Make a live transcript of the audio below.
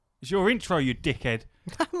It's your intro, you dickhead.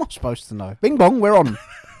 How am I supposed to know? Bing bong, we're on.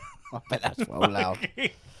 I bet that's well loud.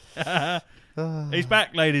 He's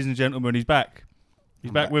back, ladies and gentlemen. He's back.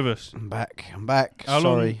 He's back with us. I'm back. How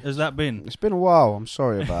Sorry. long has that been? It's been a while. I'm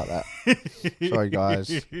sorry about that. Sorry,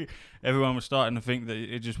 guys. Everyone was starting to think that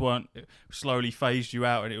it just it slowly phased you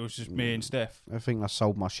out and it was just me and Steph. I think I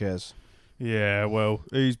sold my shares. Yeah, well,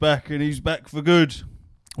 he's back and he's back for good.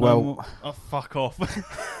 Well, oh, fuck off.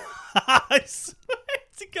 I swear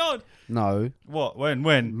to God. No. What?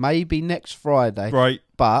 When? Maybe next Friday. Right.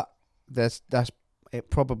 But it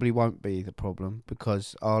probably won't be the problem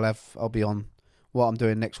because I'll be on what I'm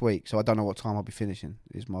doing next week, so I don't know what time I'll be finishing,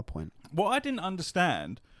 is my point. What I didn't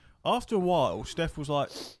understand, after a while, Steph was like,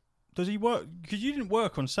 does he work? Because you didn't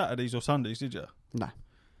work on Saturdays or Sundays, did you? No.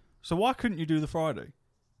 So why couldn't you do the Friday?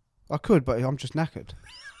 I could, but I'm just knackered.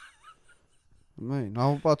 By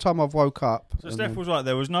the time I've woke up... So Steph was like,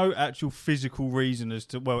 there was no actual physical reason as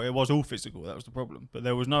to... Well, it was all physical, that was the problem. But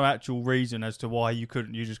there was no actual reason as to why you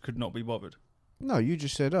couldn't. You just could not be bothered. No, you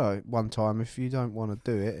just said, one time, if you don't want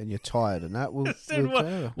to do it and you're tired and that, we'll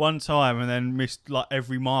do one time and then missed like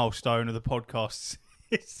every milestone of the podcast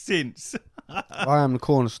since. I am the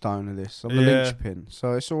cornerstone of this. I'm the linchpin.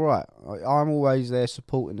 So it's all right. I'm always there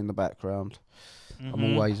supporting in the background. Mm-hmm.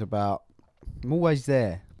 I'm always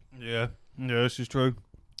there. Yeah, this is true.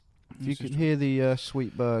 If you can hear the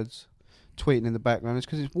sweet birds tweeting in the background, it's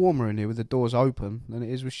because it's warmer in here with the doors open than it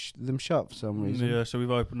is with them shut for some reason. Yeah, so we've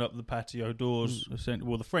opened up the patio doors.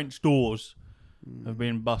 Well, the French doors have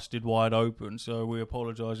been busted wide open, so we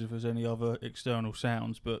apologise if there's any other external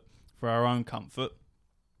sounds, but for our own comfort,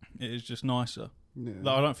 it is just nicer. Yeah.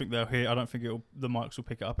 I don't think they'll hear. I don't think the mics will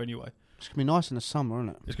pick it up anyway. It's going to be nice in the summer, isn't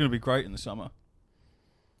it? It's going to be great in the summer.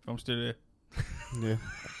 If I'm still here. Yeah.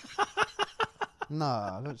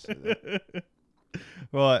 Nah, don't say that.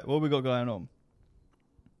 Right, what have we got going on?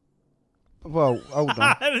 Well, hold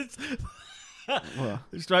on.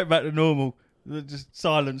 Straight back to normal. Just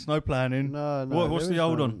silence, no planning. No. What's the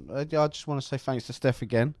hold on? I just want to say thanks to Steph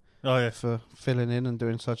again. Oh, yeah. For filling in and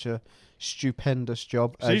doing such a stupendous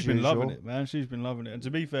job. She's been loving it, man. She's been loving it. And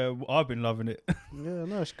to be fair, I've been loving it. Yeah,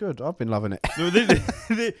 no, it's good. I've been loving it.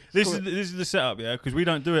 This is the setup, yeah, because we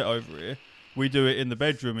don't do it over here. We do it in the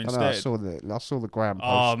bedroom instead. I saw the gram post.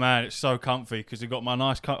 Oh man, it's so comfy because it got my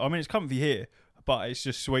nice. I mean, it's comfy here, but it's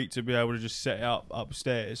just sweet to be able to just set it up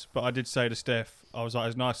upstairs. But I did say to Steph, I was like,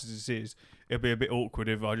 as nice as this is, it'd be a bit awkward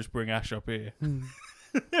if I just bring Ash up here.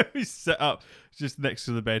 We set up just next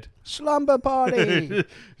to the bed. Slumber party.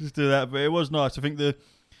 Just do that, but it was nice. I think the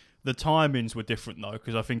timings were different though,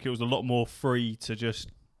 because I think it was a lot more free to just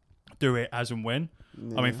do it as and when.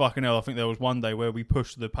 Yeah. I mean, fucking hell, I think there was one day where we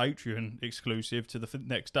pushed the Patreon exclusive to the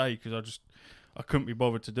next day because I couldn't be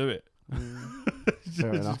bothered to do it.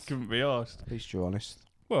 Fair enough. Just couldn't be asked. At least you're honest.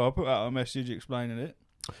 Well, I put out a message explaining it.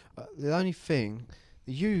 The only thing,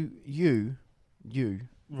 you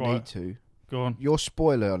right. need to... Go on. Your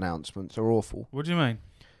spoiler announcements are awful. What do you mean?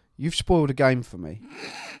 You've spoiled a game for me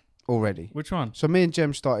already. Which one? So me and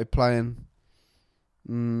Jem started playing...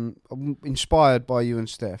 inspired by you and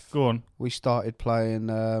Steph. Go on. We started playing.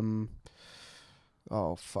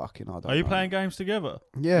 Oh fucking! I don't know. Are you playing games together?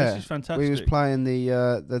 Yeah, this is fantastic. We was playing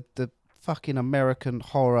the fucking American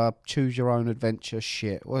horror choose your own adventure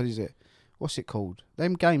shit. What is it? What's it called?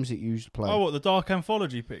 Them games that you used to play. Oh, what, the Dark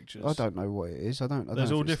Anthology pictures? I don't know what it is. I don't.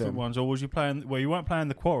 There's all different ones. Or was you playing? Well, you weren't playing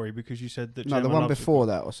the Quarry because you said that. No, the one before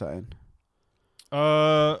that or something.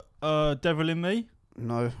 Devil in Me.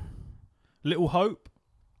 No. Little Hope.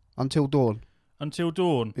 Until Dawn.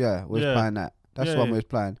 Yeah, we was playing that. That's the one we was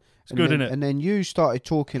playing. It's good, isn't it? And then you started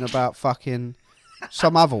talking about fucking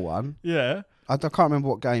some other one. Yeah. I can't remember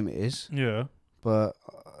what game it is. Yeah. But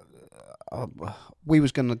we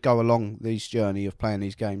was going to go along this journey of playing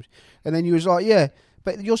these games. And then you was like, yeah,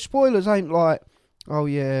 but your spoilers ain't like, oh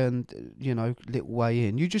yeah, and, little way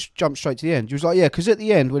in. You just jumped straight to the end. You was like, yeah, because at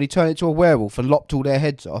the end, when he turned into a werewolf and lopped all their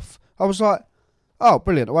heads off, I was like, oh,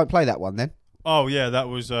 brilliant, I won't play that one then. Oh, yeah, that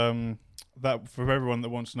was, that for everyone that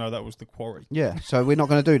wants to know, that was the Quarry. Yeah, so we're not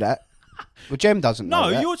going to do that. Well, Jem doesn't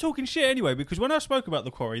know that. No, you're talking shit anyway, because when I spoke about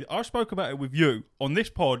the Quarry, I spoke about it with you on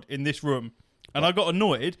this pod in this room, and I got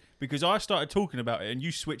annoyed because I started talking about it and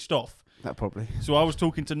you switched off. That probably. So I was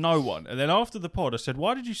talking to no one, and then after the pod, I said,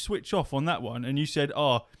 why did you switch off on that one? And you said,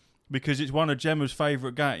 because it's one of Gemma's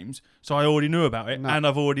favourite games, so I already knew about it, and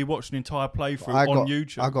I've already watched an entire playthrough on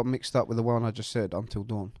YouTube. I got mixed up with the one I just said, Until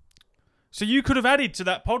Dawn. So you could have added to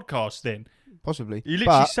that podcast then? Possibly. You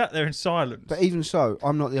literally sat there in silence. But even so,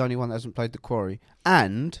 I'm not the only one that hasn't played The Quarry.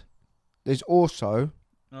 And there's also...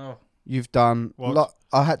 You've done... What?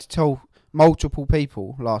 I had to tell multiple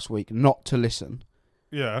people last week not to listen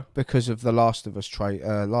Yeah. Because of the Last of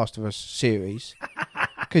Us series.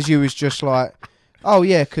 Because you was just like, oh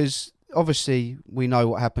yeah, because obviously we know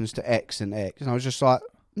what happens to X and X, and I was just like,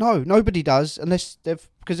 no, nobody does, unless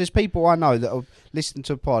because there's people I know that have listened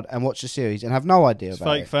to a pod and watch the series and have no idea about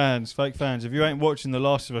it. Fake fans. If you ain't watching The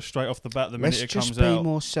Last of Us straight off the bat the minute it comes out, let's just be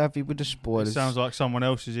more savvy with the spoilers. It sounds like someone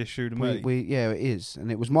else's issue to me. Yeah, it is, and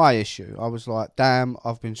it was my issue. I was like, damn,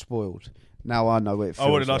 I've been spoiled. Now I know what it feels.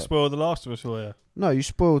 Oh, what did I spoil The Last of Us for you? No, you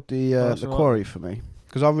spoiled the quarry for me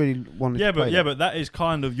because I really wanted. to play but that is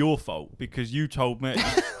kind of your fault because you told me.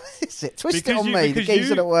 Is it? Twist it on me, the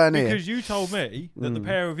geezer that weren't here. Because you told me that the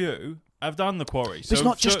pair of you have done the quarry. So, it's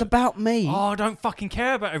not just about me. Oh, I don't fucking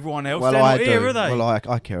care about everyone else. Well, They're not here, are they? Well,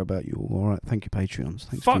 I care about you all. All right, thank you, Patreons.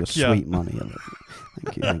 Thanks for your sweet money.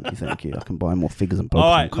 Thank you. I can buy more figures and Pokemon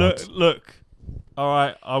all right, cards. look. All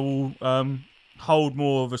right, I will hold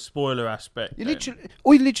more of a spoiler aspect.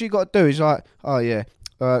 All you literally got to do is like, oh yeah.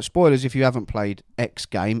 Spoilers if you haven't played X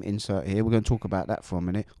game, insert here. We're going to talk about that for a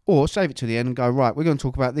minute. Or save it to the end and go, right, we're going to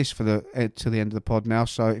talk about this for to the end of the pod now.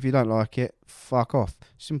 So if you don't like it, fuck off.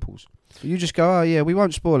 Simples. You just go, oh yeah, we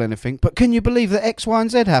won't spoil anything. But can you believe that X, Y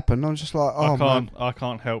and Z happened? I'm just like, oh man. I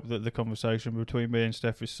can't help that the conversation between me and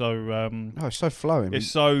Steph is so... it's so flowing.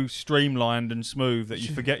 It's so streamlined and smooth that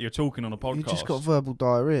you forget you're talking on a podcast. You just got verbal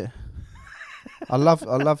diarrhea. I love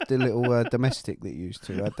the little domestic that you used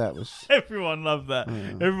to. That was everyone loved that.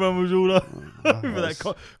 Everyone was all over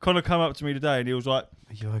that. Connor come up to me today and he was like,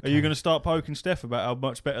 "Are you going to start poking Steph about how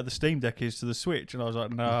much better the Steam Deck is to the Switch?" And I was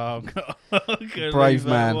like, "No, I'm gonna brave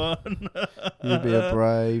man. One. You'd be a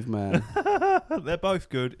brave man." They're both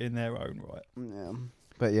good in their own right. Yeah,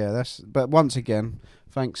 but yeah, but once again,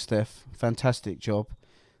 thanks, Steph. Fantastic job.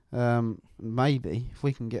 Maybe if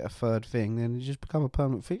we can get a third thing, then it just become a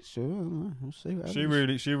permanent fixture. I don't know. We'll see what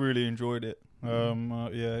happens. She really enjoyed it.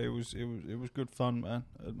 Yeah, it was good fun, man.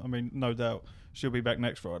 I mean, no doubt she'll be back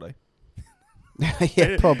next Friday.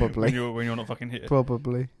 Yeah, probably. when you're not fucking here.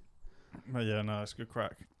 Probably. But yeah, no, it's good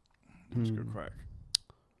crack. It's good crack.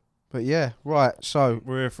 But yeah, right. So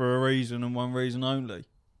we're here for a reason and one reason only.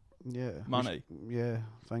 Yeah. Money. Yeah.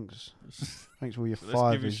 Thanks. Thanks for all your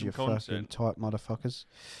fivers, you fucking type motherfuckers.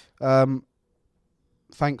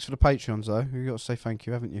 Thanks for the Patreons, though. You've got to say thank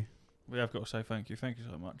you, haven't you? We have got to say thank you. Thank you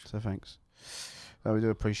so much. So thanks. We do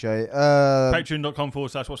appreciate it.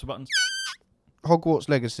 Patreon.com/what's the buttons. Hogwarts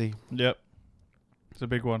Legacy. Yep. It's a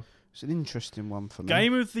big one. It's an interesting one for me.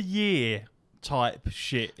 Game of the Year type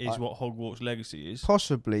shit is what Hogwarts Legacy is.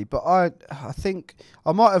 Possibly, but I think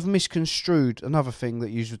I might have misconstrued another thing that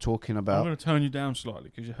you were talking about. I'm going to turn you down slightly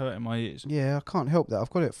because you're hurting my ears. Yeah, I can't help that. I've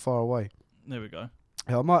got it far away. There we go.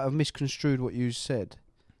 Yeah, I might have misconstrued what you said.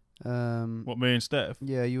 What, me and Steph?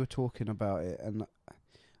 Yeah, you were talking about it, and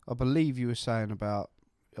I believe you were saying about,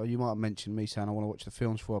 or you might have mentioned me saying I want to watch the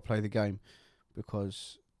films before I play the game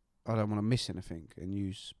because I don't want to miss anything, and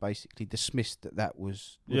you basically dismissed that would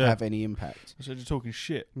have any impact. So you're talking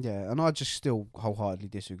shit. Yeah, and I just still wholeheartedly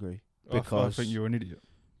disagree. Because I think you're an idiot.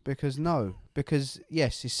 Because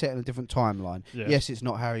yes, it's set in a different timeline. Yes. Yes, it's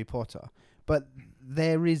not Harry Potter, but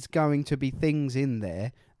there is going to be things in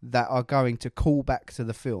there that are going to call back to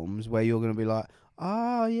the films where you're going to be like,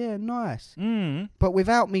 oh, yeah, nice. But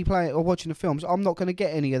without me playing or watching the films, I'm not going to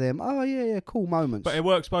get any of them. Oh, yeah, cool moments. But it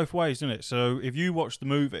works both ways, doesn't it? So if you watch the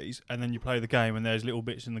movies and then you play the game and there's little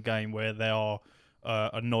bits in the game where they are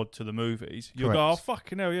a nod to the movies, you'll go, oh,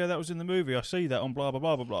 fucking hell, yeah, that was in the movie. I see that on blah, blah,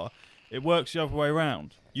 blah, blah, blah. It works the other way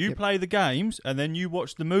around. You play the games and then you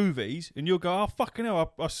watch the movies and you'll go, oh, fucking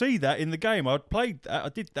hell, I see that in the game. I played that. I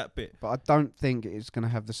did that bit. But I don't think it's going to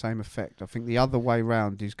have the same effect. I think the other way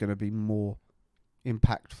round is going to be more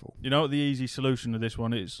impactful. You know what the easy solution to this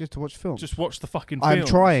one is? Just to watch films. Just watch the fucking films. I'm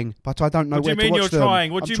trying, but I don't know where to watch them. What do you mean you're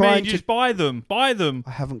trying? What do you mean? Just buy them. Buy them.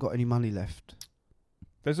 I haven't got any money left.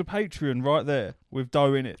 There's a Patreon right there with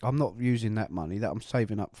dough in it. I'm not using that money. That I'm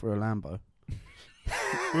saving up for a Lambo.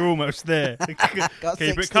 We're almost there. Keep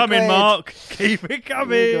it coming, quid. Mark. Keep it coming.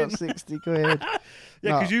 We got 60 quid.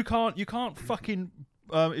 Yeah, because you can't fucking...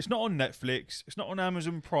 it's not on Netflix. It's not on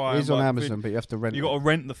Amazon Prime. It is on Amazon, but you have to rent it. You got to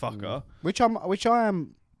rent the fucker. Which I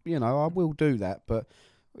am, I will do that, but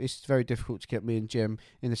it's very difficult to get me and Jem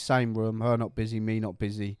in the same room, her not busy, me not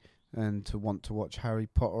busy, and to want to watch Harry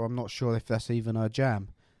Potter. I'm not sure if that's even her jam.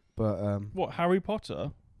 But what, Harry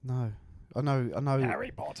Potter? No. I know.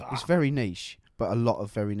 Harry Potter. It's very niche, but a lot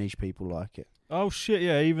of very niche people like it. Oh shit,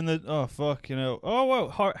 yeah, even fucking hell. Oh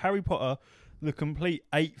well, Harry Potter, the complete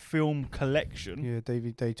 8-film collection. Yeah,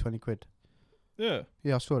 DVD, 20 quid. Yeah.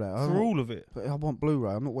 Yeah, I saw that. For all of it. But I want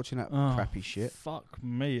Blu-ray. I'm not watching that crappy shit. Fuck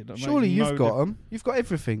me. Surely you've got them. You've got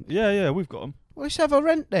everything. Yeah, we've got them. Well, let's have a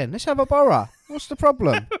rent then. Let's have a borrow. What's the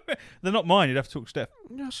problem? They're not mine. You'd have to talk to Steph.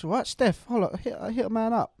 That's all right, Steph. Hold on, hit a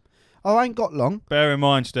man up. Oh, I ain't got long. Bear in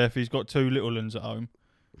mind, Steph, he's got 2 little ones at home.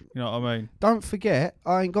 You know what I mean? Don't forget,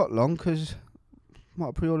 I ain't got long because I might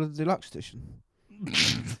have pre-ordered the deluxe edition.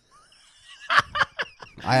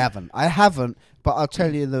 I haven't. But I'll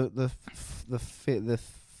tell you the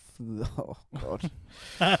oh God.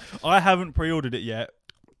 I haven't pre-ordered it yet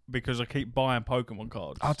because I keep buying Pokemon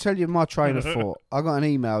cards. I'll tell you my train of thought. I got an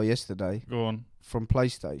email yesterday. Go on. From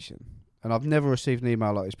PlayStation. And I've never received an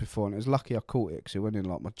email like this before, and it was lucky I caught it because it went in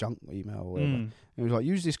like my junk email or whatever. It was like,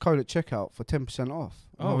 use this code at checkout for 10% off.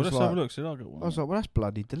 Oh, let's have a look. See, I got one. I was like, well, that's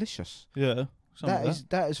bloody delicious. Yeah. That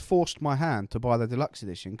has forced my hand to buy the deluxe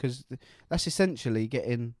edition because that's essentially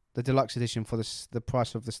getting the deluxe edition for the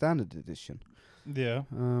price of the standard edition. Yeah.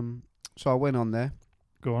 So I went on there.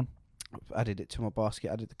 Go on. Added it to my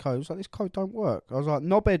basket. Added the code. I was like, this code don't work. I was like,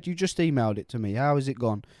 Knobhead, you just emailed it to me. How has it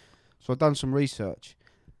gone? So I've done some research.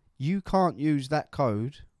 You can't use that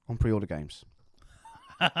code on pre-order games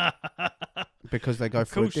because they go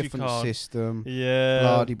through a different system.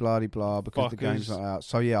 Yeah, blah blah because the game's not out.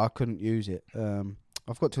 So yeah, I couldn't use it.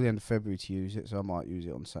 I've got till the end of February to use it, so I might use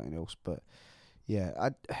it on something else. But yeah,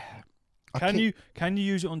 can you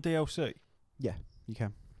use it on DLC? Yeah, you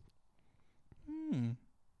can.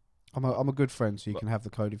 I'm a good friend, so you can have the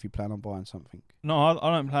code if you plan on buying something. No,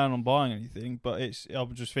 I don't plan on buying anything, but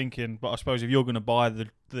I'm just thinking. But I suppose if you're going to buy the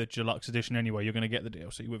deluxe edition anyway, you're going to get the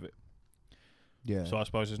DLC with it. Yeah. So I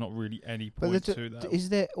suppose there's not really any point to that. Is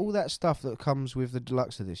there all that stuff that comes with the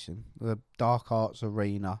deluxe edition, the Dark Arts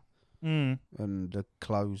Arena, and the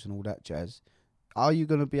clothes and all that jazz? Are you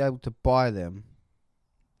going to be able to buy them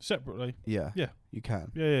separately? Yeah. You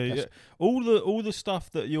can. Yeah. All the stuff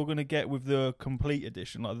that you're going to get with the complete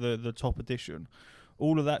edition, like the top edition,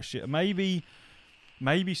 all of that shit. Maybe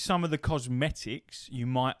some of the cosmetics you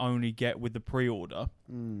might only get with the pre-order,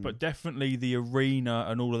 but definitely the arena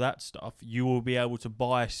and all of that stuff you will be able to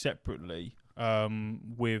buy separately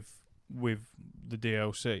with the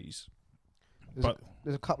DLCs.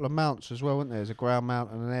 There's a couple of mounts as well, isn't there? There's a ground mount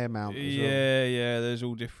and an air mount as well. Yeah, there's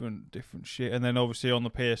all different shit. And then obviously on the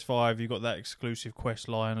PS5 you got that exclusive quest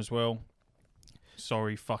line as well.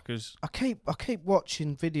 Sorry, fuckers. I keep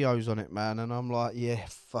watching videos on it, man, and I'm like, yeah,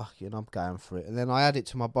 fucking, I'm going for it. And then I add it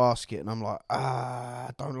to my basket, and I'm like, I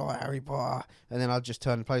don't like Harry Potter. And then I just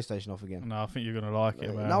turn the PlayStation off again. No, I think you're gonna like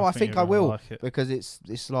it, man. No, I think I will because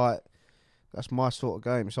it's like that's my sort of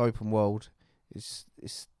game. It's open world. It's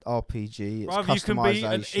RPG. It's customization. You can be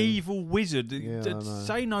an evil wizard.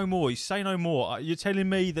 Say no more. Say no more. You're telling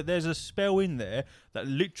me that there's a spell in there that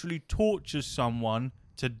literally tortures someone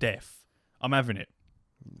to death. I'm having it.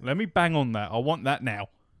 Let me bang on that. I want that now,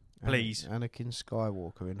 please. Anakin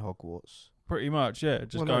Skywalker in Hogwarts. Pretty much, yeah.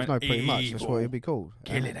 Just going pretty much. That's what it'd be called.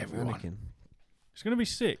 Killing everyone. Anakin. It's going to be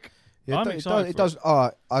sick. Yeah, I'm excited. It does.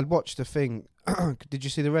 I watched the thing. Did you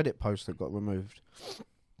see the Reddit post that got removed?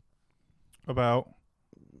 About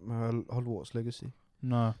Hogwarts Legacy.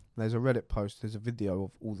 No. There's a Reddit post. There's a video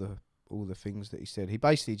of all the things that he said. He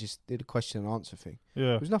basically just did a question and answer thing. Yeah.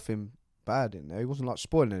 There was nothing bad in there. He wasn't like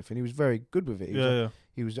spoiling anything. He was very good with it.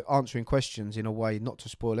 He was answering questions in a way not to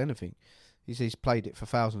spoil anything. He says he's played it for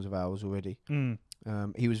thousands of hours already.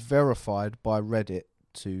 He was verified by Reddit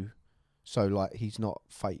so like he's not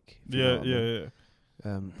fake. Yeah.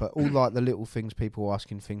 But all like the little things people were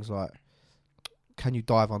asking, things like, can you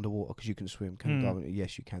dive underwater because you can swim? Can you dive under?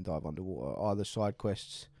 Yes, you can dive underwater. Are the side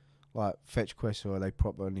quests like fetch quests or are they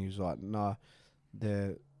proper? And he was like, nah,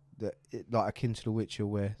 they're like akin to The Witcher,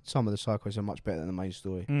 where some of the side quests are much better than the main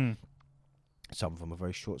story. Some of them are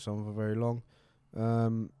very short, some of them are very long.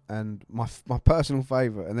 And my personal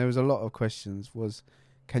favourite, and there was a lot of questions, was,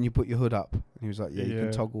 can you put your hood up? And he was like, yeah, you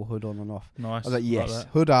can toggle hood on and off. Nice. I was like, yes,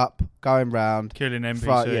 hood up, going round, killing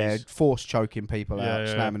NPCs, force choking people out,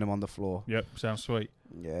 slamming them on the floor. Yep, sounds sweet.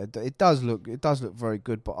 Yeah, it does look very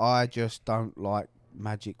good, but I just don't like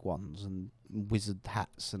magic ones and wizard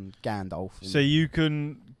hats and Gandalf. So you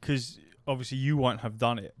can, because obviously you won't have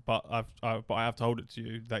done it, but I have told it to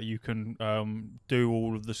you that you can do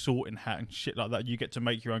all of the sorting hat and shit like that. You get to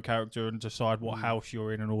make your own character and decide what house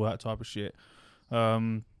you're in and all that type of shit.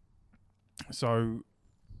 And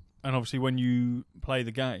obviously when you play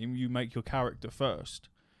the game, you make your character first.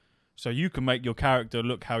 So you can make your character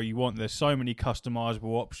look how you want. There's so many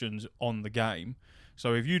customizable options on the game.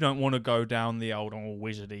 So if you don't want to go down the old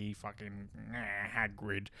wizardy fucking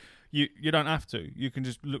Hagrid, you don't have to. You can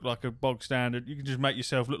just look like a bog standard. You can just make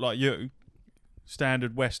yourself look like you,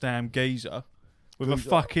 standard West Ham geezer with a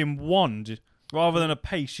fucking wand rather than a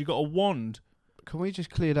pace. You got a wand. Can we just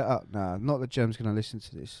clear that up now? Not that Gem's going to listen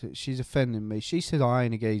to this. She's offending me. She said I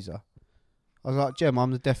ain't a geezer. I was like, Gem,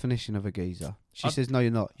 I'm the definition of a geezer. She says, no,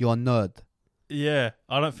 you're not. You're a nerd. Yeah,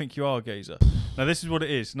 I don't think you are a geezer. Now, this is what it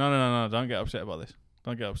is. No. Don't get upset about this.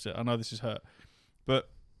 Don't get upset. I know this is hurt. But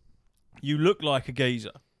you look like a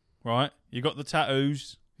geezer, right? You got the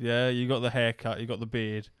tattoos. Yeah, you got the haircut. You got the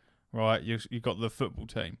beard, right? You got the football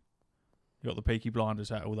team. You got the Peaky Blinders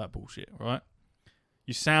hat, all that bullshit, right?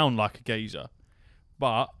 You sound like a geezer.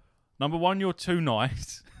 But, number one, you're too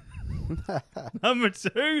nice. number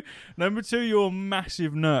two, you're a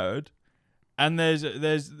massive nerd. And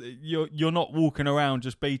you're not walking around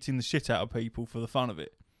just beating the shit out of people for the fun of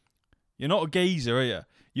it. You're not a geezer, are you?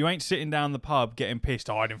 You ain't sitting down the pub getting pissed,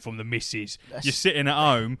 hiding from the missus. You're sitting at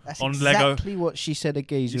home on Lego. That's exactly what she said a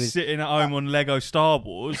geezer is. You're sitting at home on Lego Star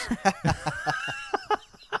Wars.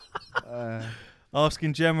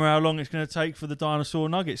 Asking Gemma how long it's going to take for the dinosaur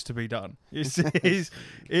nuggets to be done. And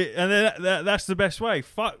then that's the best way.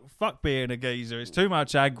 Fuck being a geezer. It's too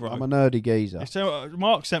much aggro. I'm a nerdy geezer.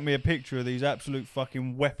 Mark sent me a picture of these absolute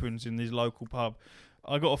fucking weapons in this local pub.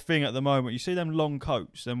 I got a thing at the moment. You see them long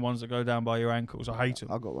coats, them ones that go down by your ankles. I hate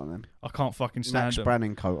them. I got one then. I can't fucking stand Max them.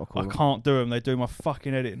 Branning coat. I can't do them. They do my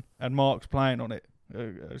fucking head in. And Mark's playing on it.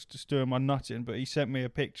 It's just doing my nutting. But he sent me a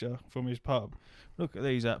picture from his pub. Look at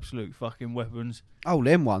these absolute fucking weapons. Oh,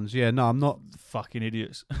 them ones. Yeah, no, I'm not. Fucking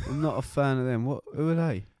idiots. I'm not a fan of them. Who are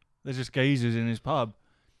they? They're just geezers in his pub.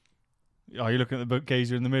 Oh, you're looking at the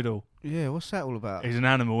geezer in the middle. Yeah, what's that all about? He's an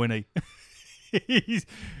animal, isn't he?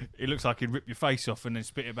 He looks like he'd rip your face off and then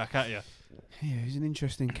spit it back at you. Yeah, he's an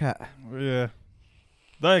interesting cat. Yeah.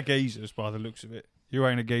 They're geezers by the looks of it. You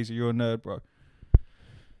ain't a geezer, you're a nerd, bro.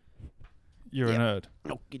 You're a nerd.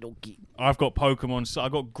 Okie dokie. I've got I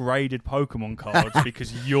got graded Pokemon cards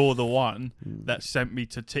because you're the one that sent me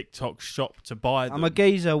to TikTok shop to buy them. I'm a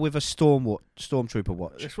geezer with a Stormtrooper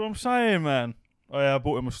watch. That's what I'm saying, man. Oh yeah, I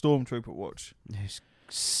bought him a Stormtrooper watch. It's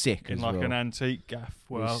sick in as like well. An antique gaff.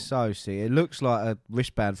 Well, it's so sick. It looks like a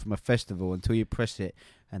wristband from a festival until you press it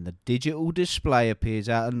and the digital display appears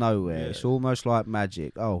out of nowhere. Yeah. It's almost like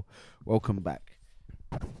magic. Oh, welcome back.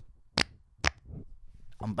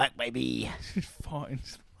 I'm back, baby. Farting.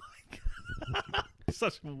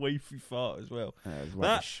 Such a weefy fart as well.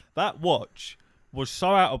 That watch was so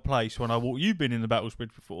out of place when I walked. You've been in the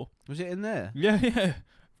Battlesbridge before. Was it in there? Yeah.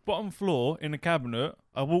 Bottom floor in the cabinet.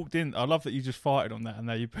 I walked in. I love that you just farted on that, and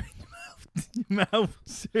now you put your mouth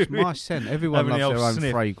to it's my scent. Everyone loves their own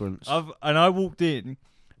sniff. Fragrance. And I walked in,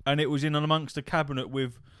 and it was in amongst a cabinet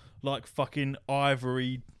with like fucking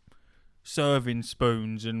ivory serving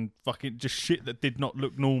spoons and fucking just shit that did not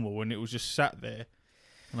look normal, and it was just sat there.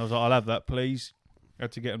 And I was like, I'll have that, please. I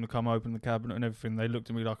had to get them to come open the cabinet and everything. They looked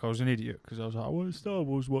at me like I was an idiot because I was like, I want a Star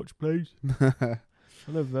Wars watch, please. I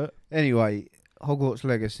love that. Anyway, Hogwarts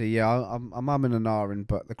Legacy, yeah, I'm umming and ahhing,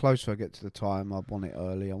 but the closer I get to the time, I want it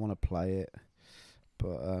early. I want to play it,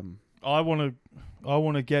 but I want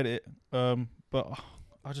to get it, but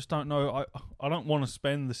I just don't know. I don't want to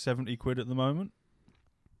spend the £70 at the moment.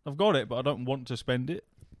 I've got it, but I don't want to spend it.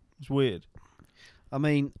 It's weird. I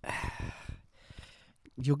mean,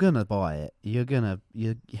 you're gonna buy it.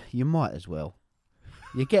 You might as well.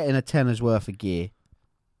 You're getting a tenner's worth of gear,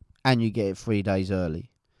 and you get it 3 days early.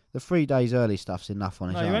 The 3 days early stuff's enough on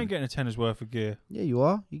its own. No, you ain't getting a tenner's worth of gear. Yeah, you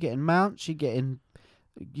are. You're getting mounts. You're getting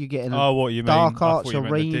what you Dark mean? Arts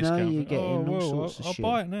Arena. You're getting all sorts of shit.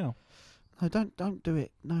 I'll buy it now. No, don't do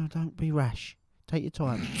it. No, don't be rash. Take your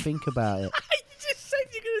time. Think about it. You just said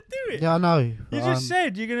you're gonna do it. Yeah, I know. You just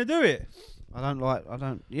said you're gonna do it.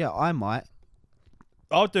 Yeah, I might.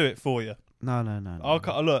 I'll do it for you. No.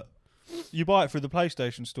 I'll look. You buy it through the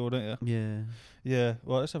PlayStation store, don't you? Yeah. Yeah.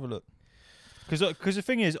 Well, let's have a look. Because the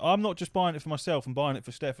thing is, I'm not just buying it for myself, I'm buying it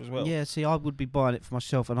for Steph as well. Yeah, see, I would be buying it for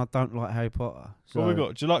myself, and I don't like Harry Potter. So. Well, we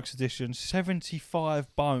got Deluxe Edition,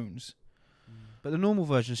 75 bones. But the normal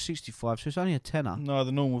version is 65, so it's only a tenner. No,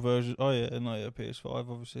 the normal version. Oh yeah, PS5.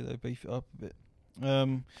 Obviously, they beef it up a bit.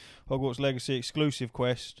 Hogwarts Legacy exclusive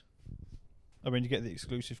quest. I mean, you get the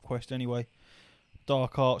exclusive quest anyway.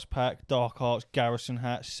 Dark Arts pack, Dark Arts Garrison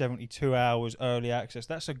hat, 72 hours early access.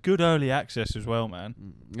 That's a good early access as well, man.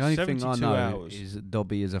 The only thing I know is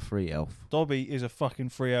Dobby is a free elf. Dobby is a fucking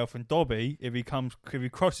free elf, and Dobby, if he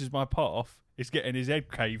crosses my path, is getting his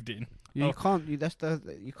head caved in. You can't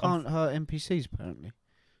hurt NPCs apparently.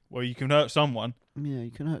 Well, you can hurt someone. Yeah,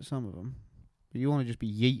 you can hurt some of them. But you want to just be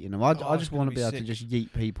yeeting them. I just want to be able to just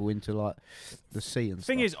yeet people into like the sea and stuff.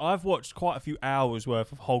 The thing is, I've watched quite a few hours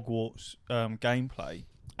worth of Hogwarts gameplay,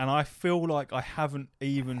 and I feel like I haven't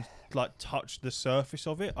even like touched the surface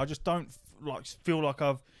of it. I just don't like feel like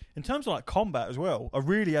I've in terms of like combat as well. I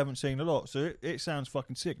really haven't seen a lot, so it sounds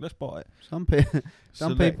fucking sick. Let's buy it.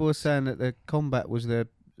 Some people are saying that the combat was their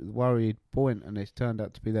worried point, and it's turned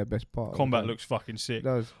out to be their best part. Combat looks fucking sick. It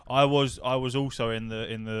does. I was also in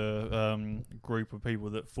the group of people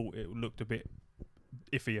that thought it looked a bit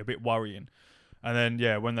iffy, a bit worrying. And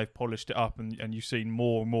then when they've polished it up and you've seen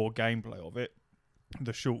more and more gameplay of it,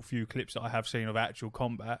 the short few clips that I have seen of actual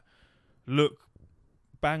combat look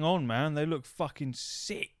bang on, man. They look fucking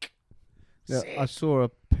sick. Yeah, sick. I saw a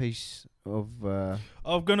piece of.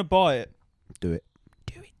 I'm gonna buy it. Do it.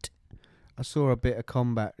 I saw a bit of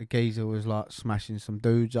combat. The geezer was like smashing some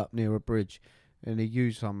dudes up near a bridge, and he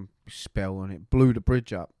used some spell and it blew the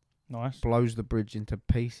bridge up. Nice. Blows the bridge into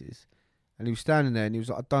pieces, and he was standing there and he was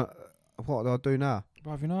like, what do I do now?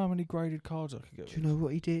 Bruv, you know how many graded cards I could get? Do you know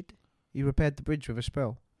what he did? He repaired the bridge with a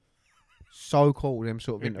spell. So cool, them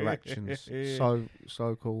sort of interactions.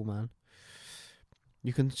 So cool, man.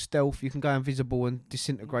 You can stealth, you can go invisible and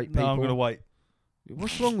disintegrate people. No, I'm gonna wait.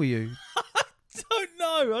 What's wrong with you? Don't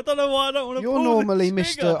know. I don't know why I don't want to. You're normally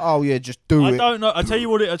Mr. Oh yeah, just do it. I don't know. I tell you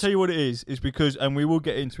what it is. Is because, and we will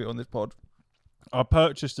get into it on this pod. I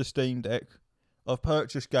purchased a Steam Deck. I've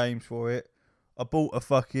purchased games for it. I bought a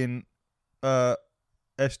fucking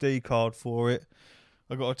SD card for it.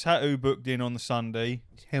 I got a tattoo booked in on the Sunday.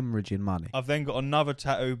 It's hemorrhaging money. I've then got another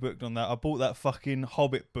tattoo booked on that. I bought that fucking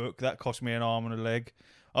Hobbit book. That cost me an arm and a leg.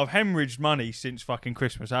 I've hemorrhaged money since fucking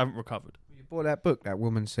Christmas. I haven't recovered. You bought that book. That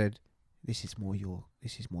woman said, "This is more your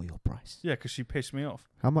price." Yeah, because she pissed me off.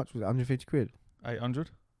 How much was it? 150 quid. 800.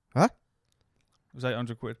 Huh? It was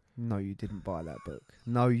 800 quid. No, you didn't buy that book.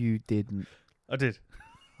 No, you didn't. I did.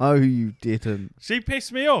 Oh, you didn't. She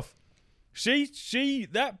pissed me off.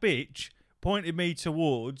 That bitch pointed me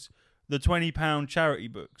towards the £20 charity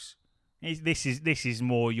books. This is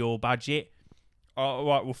more your budget. All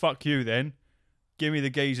right, well, fuck you then. Give me the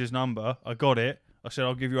geezer's number. I got it. I said,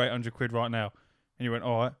 I'll give you 800 quid right now. And he went,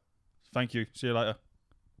 all right, thank you. See you later.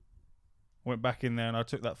 Went back in there and I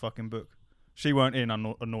took that fucking book. She weren't in,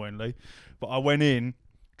 annoyingly. But I went in,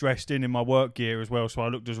 dressed in my work gear as well, so I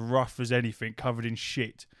looked as rough as anything, covered in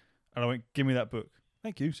shit. And I went, give me that book.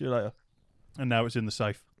 Thank you. See you later. And now it's in the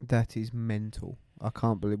safe. That is mental. I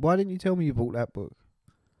can't believe. Why didn't you tell me you bought that book?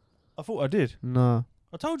 I thought I did. No.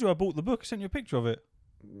 I told you I bought the book. I sent you a picture of it.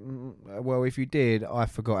 Well, if you did, I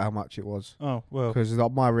forgot how much it was. Oh, well. Because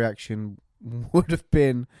my reaction would have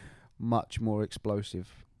been much more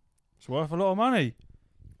explosive. It's worth a lot of money.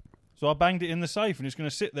 So I banged it in the safe and it's going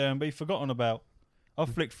to sit there and be forgotten about.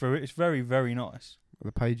 I've flicked through it. It's very, very nice.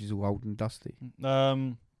 The pages are all old and dusty.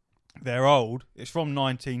 They're old. It's from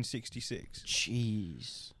 1966.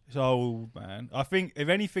 Jeez. It's old, man. I think, if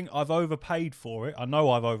anything, I've overpaid for it. I know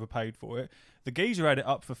I've overpaid for it. The geezer had it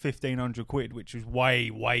up for 1,500 quid, which was way,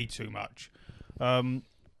 way too much.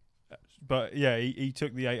 But yeah, he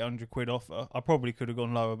took the 800 quid offer. I probably could have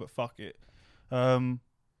gone lower, but fuck it. So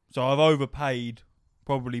I've overpaid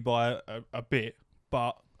probably by a bit.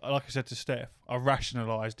 But like I said to Steph, I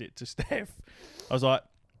rationalised it to Steph. I was like,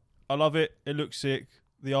 I love it. It looks sick.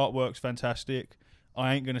 The artwork's fantastic.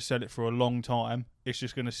 I ain't going to sell it for a long time. It's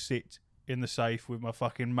just going to sit in the safe with my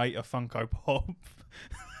fucking mate a Funko Pop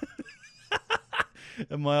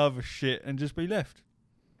and my other shit and just be left.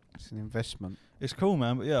 It's an investment. It's cool,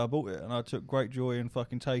 man. But yeah, I bought it and I took great joy in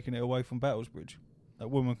fucking taking it away from Battlesbridge. That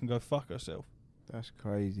woman can go fuck herself. That's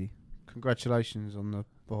crazy. Congratulations on the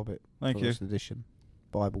Hobbit. Thank you. First edition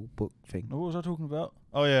Bible book thing. What was I talking about?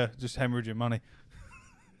 Oh yeah, just hemorrhaging money.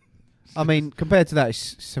 I mean, compared to that,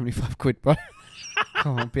 it's 75 quid, bro.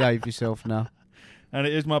 Come on, behave yourself now. And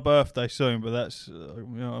it is my birthday soon, but that's, you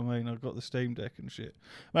know what I mean? I've got the Steam Deck and shit.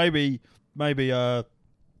 Maybe I'll...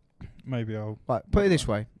 Right, put it this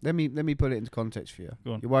way. Let me put it into context for you.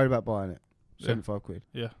 Go on. You're worried about buying it. Yeah. 75 quid.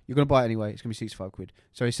 Yeah. You're going to buy it anyway. It's going to be 65 quid.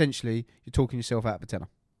 So essentially, you're talking yourself out of a tenner.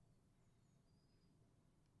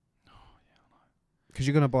 Oh, yeah, I know. Because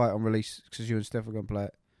you're going to buy it on release because you and Steph are going to play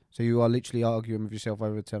it. So you are literally arguing with yourself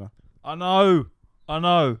over a tenner. I know.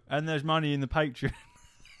 And there's money in the Patreon.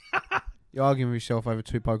 You're arguing with yourself over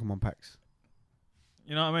 2 Pokemon packs.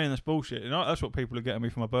 You know what I mean? That's bullshit. You know, that's what people are getting me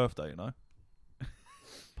for my birthday, you know?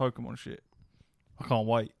 Pokemon shit. I can't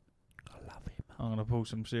wait. I love it. I'm going to pull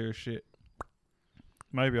some serious shit.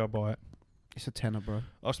 Maybe I'll buy it. It's a tenner, bro.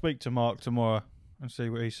 I'll speak to Mark tomorrow and see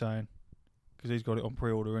what he's saying. Because he's got it on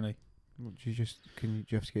pre-order, innit? Do you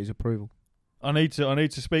have to get his approval? I need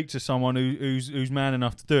to speak to someone who's man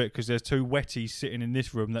enough to do it because there's 2 wetties sitting in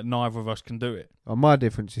this room that neither of us can do it. My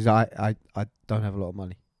difference is I don't have a lot of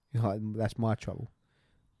money. That's my trouble.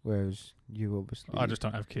 Whereas you obviously... I just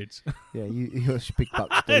don't have kids. Yeah, you're big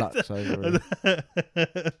bucks deluxe over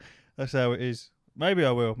it. That's how it is. Maybe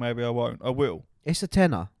I will, maybe I won't. I will. It's a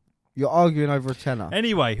tenner. You're arguing over a tenner.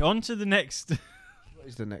 Anyway, on to the next... What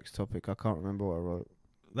is the next topic? I can't remember what I wrote.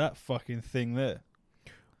 That fucking thing there.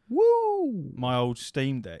 Woo! My old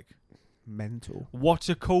Steam Deck. Mental. What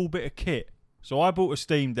a cool bit of kit. So I bought a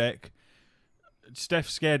Steam Deck. Steph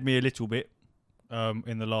scared me a little bit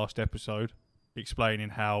in the last episode, explaining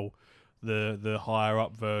how the higher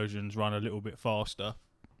up versions run a little bit faster.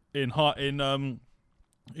 In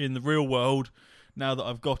the real world, now that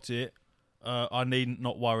I've got it, I needn't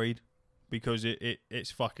not worried because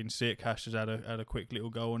it's fucking sick. Hash has had a quick little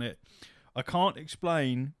go on it. I can't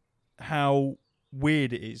explain how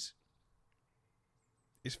weird it is.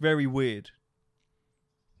 It's very weird.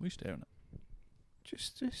 What are you staring at?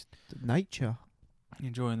 Just the nature.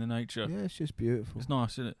 Enjoying the nature. Yeah, it's just beautiful. It's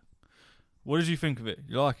nice, isn't it? What did you think of it?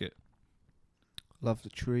 You like it? Love the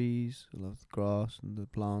trees. I love the grass and the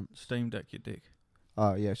plants. Steam Deck, you dick.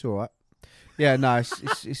 Oh yeah, it's all right. Yeah, no,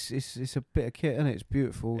 it's a bit of kit, and it's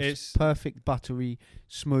beautiful. It's perfect buttery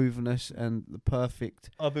smoothness and the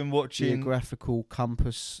perfect. I've been watching geographical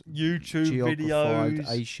compass, YouTube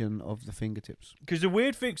videos of the fingertips. Because the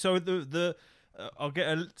weird thing, so I'll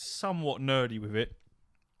get somewhat nerdy with it.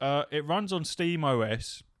 It runs on Steam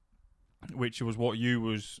OS, which was what you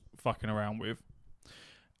was fucking around with,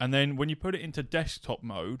 and then when you put it into desktop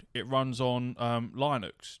mode, it runs on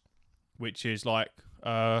Linux, which is like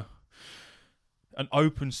an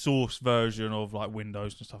open source version of like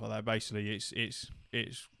Windows and stuff like that. Basically,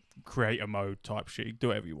 it's creator mode type shit. You can do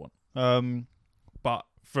whatever you want. But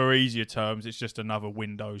for easier terms, it's just another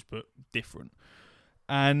Windows but different.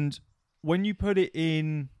 And when you put it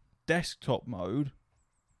in desktop mode,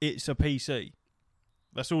 it's a PC.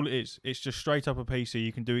 That's all it is. It's just straight up a PC.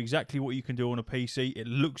 You can do exactly what you can do on a PC. It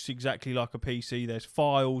looks exactly like a PC. There's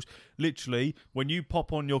files. Literally, when you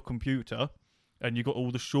pop on your computer and you got all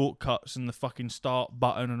the shortcuts and the fucking start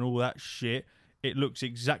button and all that shit, it looks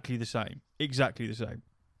exactly the same. Exactly the same.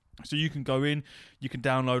 So you can go in, you can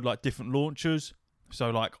download like different launchers. So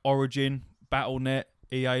like Origin, Battle.net,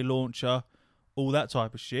 EA Launcher, all that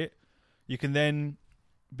type of shit. You can then,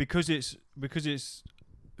 because it's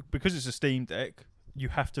a Steam Deck, you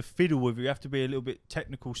have to fiddle with it. You have to be a little bit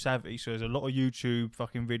technical savvy. So there's a lot of YouTube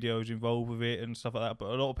fucking videos involved with it and stuff like that.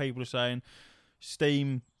 But a lot of people are saying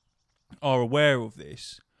Steam are aware of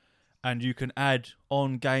this, and you can add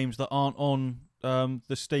on games that aren't on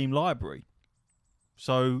the Steam library.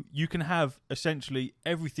 So you can have essentially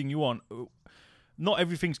everything you want. Not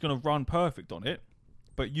everything's going to run perfect on it,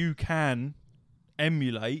 but you can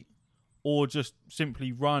emulate or just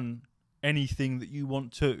simply run anything that you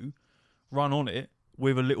want to run on it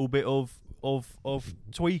with a little bit of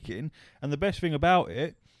tweaking. And the best thing about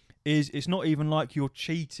it is it's not even like you're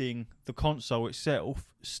cheating the console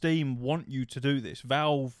itself. Steam want you to do this.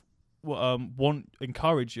 Valve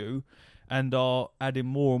encourage you and are adding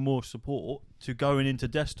more and more support to going into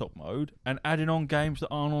desktop mode and adding on games that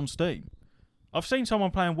aren't on Steam. I've seen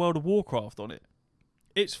someone playing World of Warcraft on it.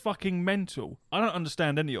 It's fucking mental. I don't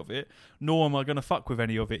understand any of it, nor am I going to fuck with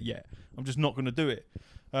any of it yet. I'm just not going to do it.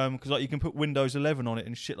 Because like you can put Windows 11 on it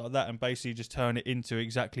and shit like that and basically just turn it into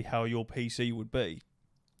exactly how your PC would be.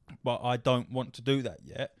 But I don't want to do that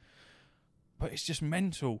yet. But it's just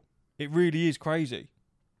mental. It really is crazy.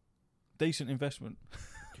 Decent investment.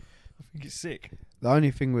 I think it's sick. The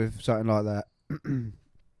only thing with something like that,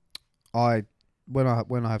 when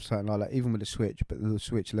I have something like that, even with the Switch, but the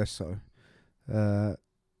Switch less so, I'm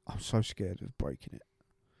so scared of breaking it.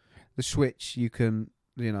 The Switch, you can,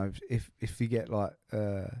 you know, if you get like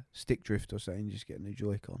stick drift or something, you just get a new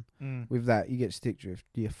Joy-Con. With that, you get stick drift,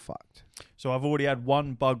 you're fucked. So I've already had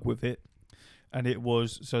one bug with it, and it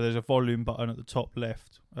was, so there's a volume button at the top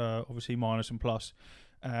left, obviously minus and plus,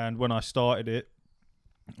 and when I started it,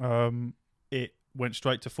 it went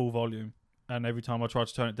straight to full volume, and every time I tried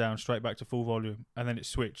to turn it down, straight back to full volume, and then it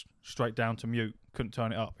switched straight down to mute. Couldn't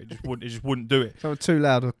turn it up. It just wouldn't do it. So too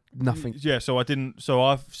loud or nothing. Yeah, so I didn't.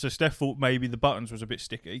 So Steph thought maybe the buttons was a bit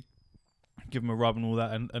sticky. Give them a rub and all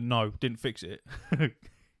that, and no, didn't fix it.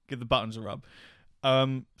 Give the buttons a rub.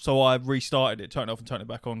 So I restarted it, turned it off and turned it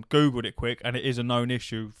back on. Googled it quick, and it is a known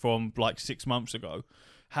issue from like 6 months ago.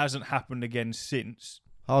 Hasn't happened again since.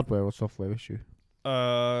 Hardware or software issue?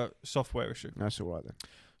 Software issue. That's all right then.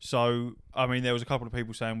 So, I mean, there was a couple of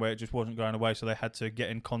people saying where it just wasn't going away, so they had to get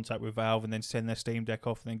in contact with Valve and then send their Steam Deck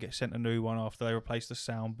off and then get sent a new one after they replaced the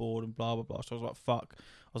soundboard and blah, blah, blah. So I was like, fuck.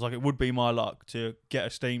 I was like, it would be my luck to get a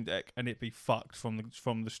Steam Deck and it be fucked from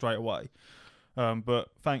the straight away. But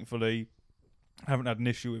thankfully, I haven't had an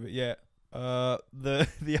issue with it yet.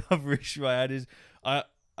 The other issue I had is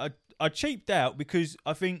I cheaped out because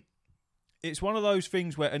I think it's one of those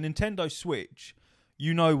things where a Nintendo Switch,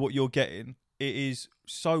 you know what you're getting. It is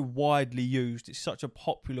so widely used. It's such a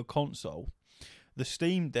popular console. The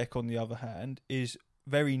Steam Deck, on the other hand, is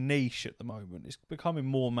very niche at the moment. It's becoming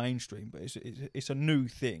more mainstream, but it's a new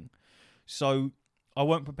thing. So I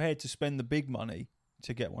weren't prepared to spend the big money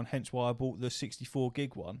to get one, hence why I bought the 64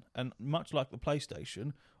 gig one. And much like the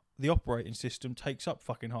PlayStation, the operating system takes up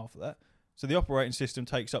fucking half of that. So the operating system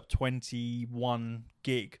takes up 21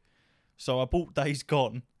 gig. So I bought Days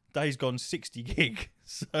Gone 60 gig.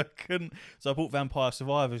 So I bought Vampire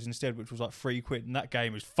Survivors instead, which was like £3, and that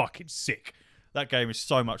game is fucking sick. That game is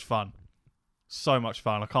so much fun. So much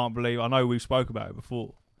fun. I can't believe, I know we've spoke about it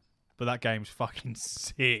before, but that game's fucking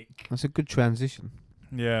sick. That's a good transition.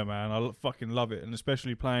 Yeah, man, I fucking love it, and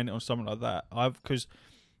especially playing it on something like that. Because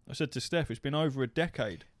I said to Steph, it's been over a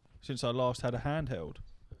decade since I last had a handheld.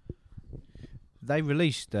 They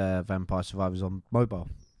released Vampire Survivors on mobile.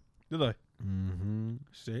 Did they? Mm-hmm.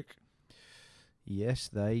 Sick. Yes,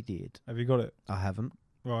 they did. Have you got it? I haven't.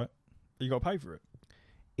 Right. You got to pay for it?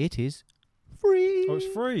 It is free. Oh, it's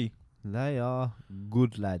free. They are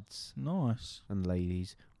good lads. Nice. And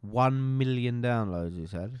ladies. 1 million downloads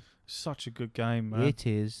it's had. Such a good game, man. It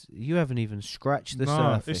is. You haven't even scratched the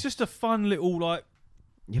surface. It's just a fun little, like...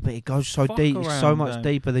 Yeah, but it goes so deep. It's so much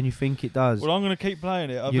deeper than you think it does. Well, I'm going to keep playing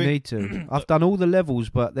it. You need to. I've done all the levels,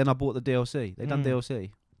 but then I bought the DLC. They done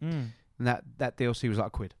DLC. Mm. And that DLC was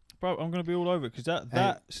like £1. Bro, I'm going to be all over it, because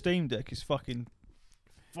that Steam Deck is fucking...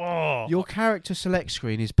 Oh. Your character select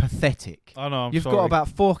screen is pathetic. I know, You've got about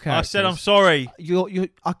 4 characters. I said I'm sorry.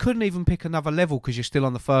 I couldn't even pick another level because you're still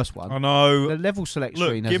on the first one. I know. The level select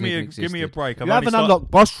screen hasn't even existed. Give me a break. You haven't unlocked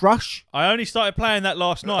Boss Rush. I only started playing that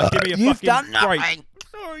last night. Give me a You've fucking done nothing. break.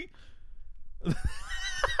 Sorry.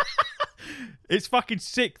 It's fucking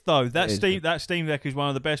sick though. That Steam Deck is one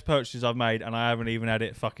of the best purchases I've made, and I haven't even had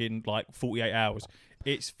it fucking like 48 hours.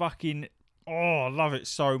 It's fucking I love it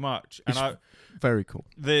so much. And very cool.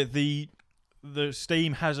 The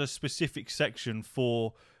Steam has a specific section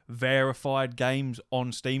for verified games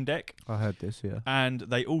on Steam Deck. I heard this, yeah. And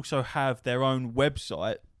they also have their own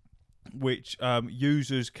website which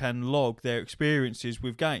users can log their experiences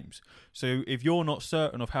with games. So if you're not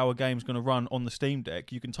certain of how a game's going to run on the Steam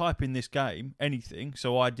Deck, you can type in this game, anything.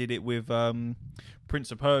 So I did it with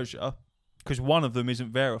Prince of Persia, because one of them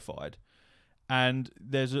isn't verified. And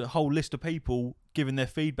there's a whole list of people giving their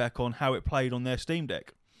feedback on how it played on their Steam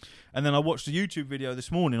Deck. And then I watched a YouTube video this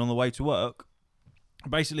morning on the way to work.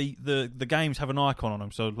 Basically, the games have an icon on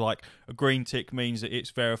them. So, like, a green tick means that it's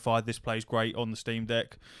verified, this plays great on the Steam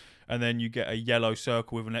Deck. And then you get a yellow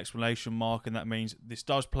circle with an exclamation mark, and that means this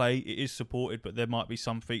does play, it is supported, but there might be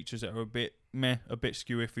some features that are a bit meh, a bit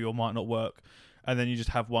skew-iffy, or might not work. And then you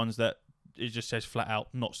just have ones that it just says flat out,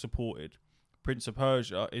 not supported. Prince of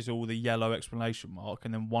Persia is all the yellow exclamation mark,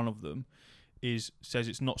 and then one of them says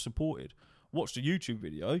it's not supported. Watched a YouTube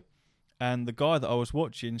video, and the guy that I was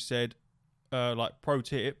watching said, like, pro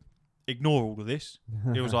tip, ignore all of this.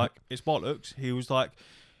 He was like, it's bollocks. He was like,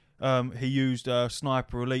 he used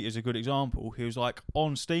Sniper Elite as a good example. He was like,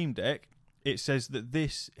 on Steam Deck, it says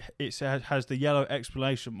that has the yellow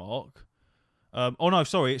exclamation mark.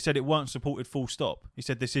 It said it weren't supported full stop. He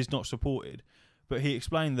said this is not supported. But he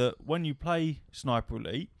explained that when you play Sniper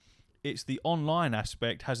Elite, it's the online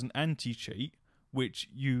aspect has an anti-cheat which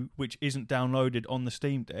isn't downloaded on the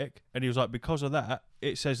Steam Deck, and he was like, because of that,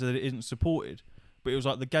 it says that it isn't supported. But it was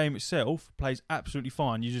like the game itself plays absolutely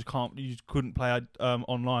fine. You just couldn't play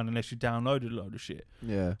online unless you downloaded a load of shit.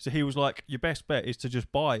 Yeah. So he was like, your best bet is to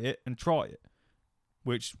just buy it and try it.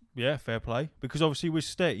 Which, yeah, fair play. Because obviously with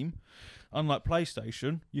Steam, unlike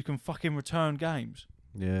PlayStation, you can fucking return games.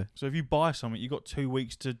 Yeah. So if you buy something, you got 2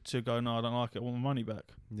 weeks to go, no, I don't like it, I want my money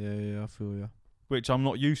back. Yeah, I feel you. Which I'm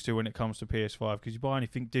not used to when it comes to PS5, because you buy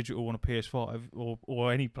anything digital on a PS5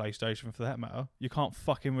 or any PlayStation for that matter, you can't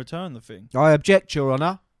fucking return the thing. I object, Your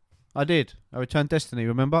Honour. I did. I returned Destiny,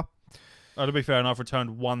 remember? Oh, to be fair, and I've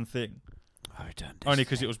returned one thing. I returned Destiny. Only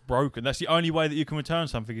because it was broken. That's the only way that you can return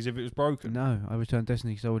something, is if it was broken. No, I returned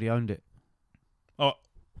Destiny because I already owned it. Oh,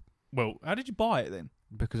 well, how did you buy it then?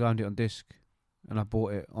 Because I owned it on disc, and I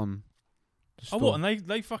bought it on the store. Oh, what? And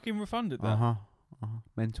they fucking refunded that? Uh-huh.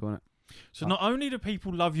 Mental, innit? So not only do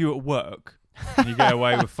people love you at work, and you get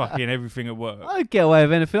away with fucking everything at work. I don't get away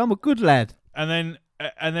with anything. I'm a good lad. And then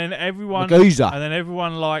everyone, geezer. And then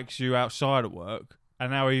everyone likes you outside of work,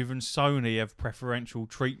 and now even Sony have preferential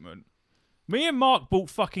treatment. Me and Mark bought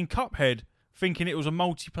fucking Cuphead, thinking it was a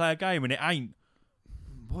multiplayer game, and it ain't.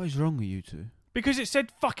 What is wrong with you two? Because it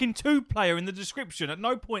said fucking 2-player in the description. At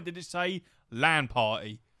no point did it say LAN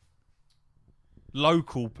party.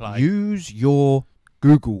 Local play. Use your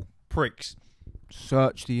Google. Pricks.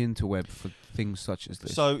 Search the interweb for things such as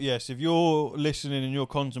this. So, yes, if you're listening and you're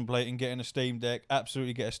contemplating getting a Steam Deck,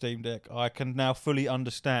 absolutely get a Steam Deck. I can now fully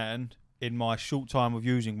understand, in my short time of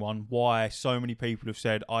using one, why so many people have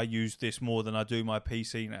said I use this more than I do my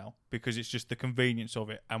PC now, because it's just the convenience of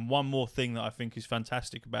it. And one more thing that I think is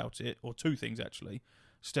fantastic about it, or two things actually,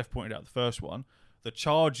 Steph pointed out the first one, the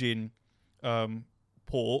charging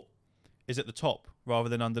port is at the top rather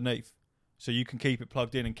than underneath, so you can keep it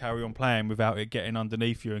plugged in and carry on playing without it getting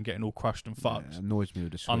underneath you and getting all crushed and fucked. Yeah, it annoys me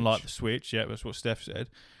with the Switch. Unlike the Switch, yeah, that's what Steph said.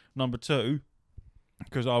 Number two,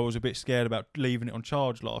 because I was a bit scared about leaving it on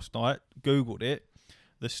charge last night, Googled it.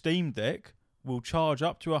 The Steam Deck will charge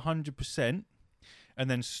up to 100% and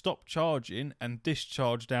then stop charging and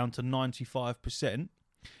discharge down to 95%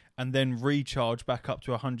 and then recharge back up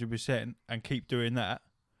to 100% and keep doing that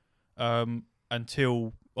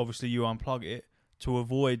until, obviously, you unplug it to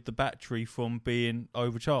avoid the battery from being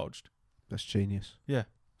overcharged. That's genius. Yeah.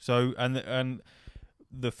 So, and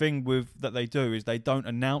the thing with that they do is they don't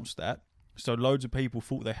announce that. So loads of people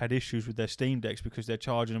thought they had issues with their Steam Decks because they're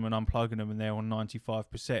charging them and unplugging them and they're on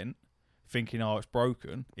 95%, thinking, oh, it's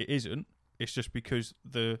broken. It isn't. It's just because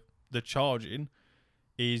the charging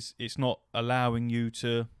it's not allowing you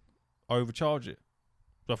to overcharge it.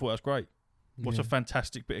 So I thought that's great. What's a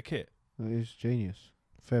fantastic bit of kit. That is genius.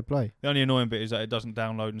 Fair play. The only annoying bit is that it doesn't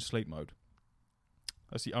download in sleep mode.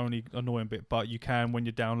 That's the only annoying bit. But you can, when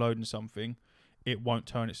you're downloading something, it won't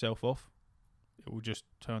turn itself off. It will just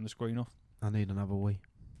turn the screen off. I need another Wii.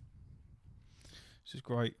 This is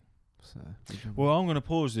great. So, well, I'm going to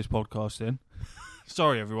pause this podcast then.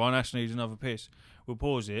 Sorry, everyone. Ash needs another piss. We'll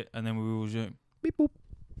pause it and then we will resume. Beep boop.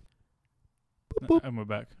 Boop, boop. And we're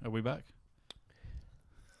back. Are we back?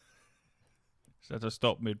 So to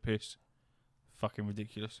stop mid-piss. Fucking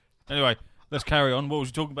ridiculous. Anyway, let's carry on. What was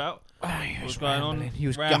you talking about? What's going on? He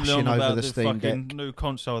was Rambling gushing on over about the Steam fucking Deck. new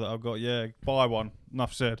console that I've got. Yeah, buy one.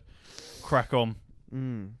 Enough said. Crack on.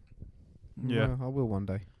 Yeah. Well, I will one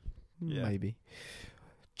day. Yeah. Maybe.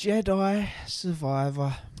 Jedi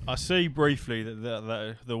Survivor. I see briefly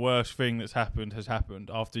that the worst thing that's happened has happened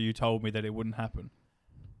after you told me that it wouldn't happen.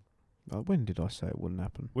 When did I say it wouldn't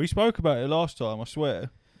happen? We spoke about it last time, I swear,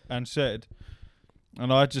 and said,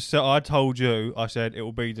 and I just said, I told you, I said it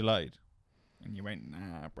will be delayed, and you went,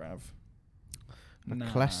 nah, bruv.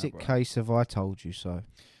 Classic case of I told you so.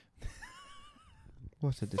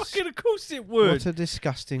 What a fucking, of course it would. What a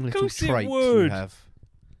disgusting little trait you would. have.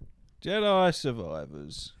 Jedi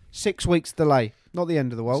Survivors. 6 weeks delay. Not the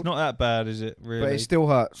end of the world. It's not that bad, is it, really? But it still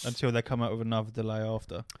hurts. Until they come out with another delay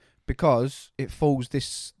after. Because it falls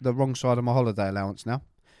the wrong side of my holiday allowance now.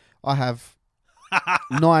 I have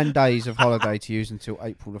 9 days of holiday to use until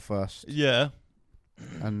April the 1st. Yeah.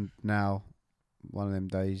 And now one of them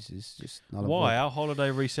days is just... Why? Our holiday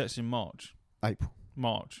resets in March. April.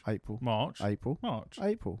 March. April. March. April. March.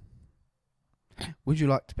 April. Would you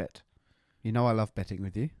like to bet? You know I love betting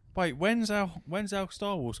with you. Wait, when's our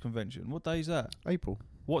Star Wars convention? What day is that? April.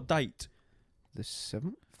 What date? The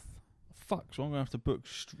 7th? Fuck, so I'm going to have to book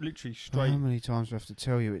literally straight. How many times do I have to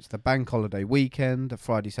tell you? It's the bank holiday weekend, the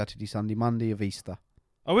Friday, Saturday, Sunday, Monday of Easter.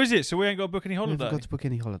 Oh, is it? So we ain't got to book any We holiday? haven't got to book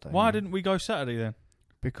any holiday. Why no. didn't we go Saturday then?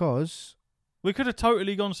 Because We could have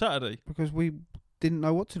totally gone Saturday. we didn't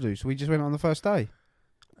know what to do, so we just went on the first day.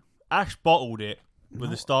 Ash bottled it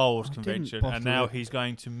with the Star Wars I didn't convention, bottle and now it. he's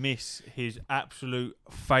going to miss his absolute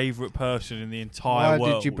favourite person in the entire Why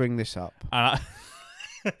world. did you bring this up?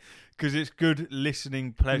 Because it's good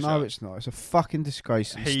listening pleasure. No, it's not. It's a fucking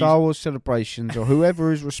disgrace. He's- Star Wars Celebrations, or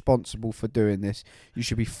whoever is responsible for doing this, you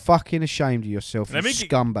should be fucking ashamed of yourself, Let you me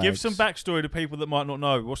scumbags. give some backstory to people that might not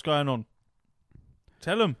know. What's going on?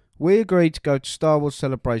 Tell them. We agreed to go to Star Wars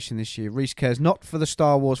Celebration this year. Reese cares not for the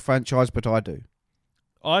Star Wars franchise, but I do.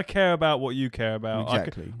 I care about what you care about.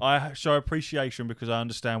 Exactly. I show appreciation because I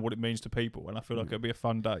understand what it means to people, and I feel like it'll be a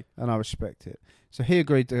fun day. And I respect it. So he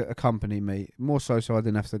agreed to accompany me, more so I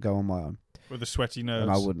didn't have to go on my own. With the sweaty nerves.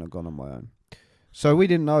 And I wouldn't have gone on my own. So we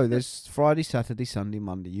didn't know. There's Friday, Saturday, Sunday,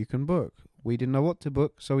 Monday you can book. We didn't know what to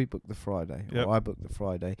book, so we booked the Friday. Yep. Or I booked the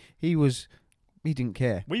Friday. He didn't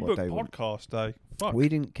care. We what booked day podcast day. Fuck. We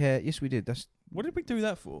didn't care. Yes, we did. What did we do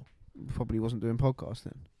that for? Probably wasn't doing podcast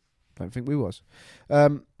then. Don't think we was. I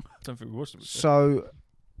don't think we was. So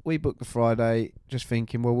we booked the Friday, just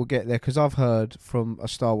thinking, well, we'll get there, because I've heard from a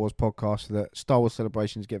Star Wars podcast that Star Wars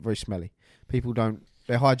celebrations get very smelly. People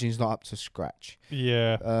their hygiene's not up to scratch.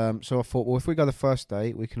 Yeah. So I thought, well, if we go the first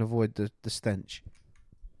day, we can avoid the stench.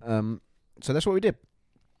 So that's what we did.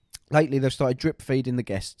 lately they've started drip feeding the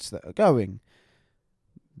guests that are going.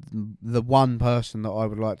 The one person that I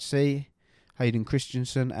would like to see, Hayden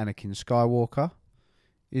Christensen, Anakin Skywalker,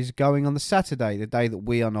 is going on the Saturday, the day that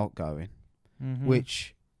we are not going,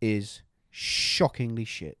 which is shockingly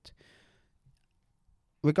shit.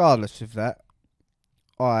 Regardless of that,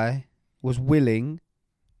 I was willing,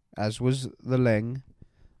 as was the Leng,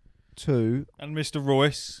 to... And Mr.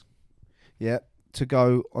 Royce. Yeah, to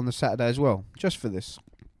go on the Saturday as well, just for this.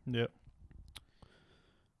 Yeah.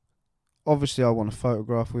 Obviously, I want a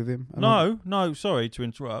photograph with him. No, sorry to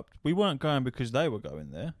interrupt. We weren't going because they were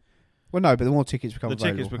going there. Well, no, but the more tickets become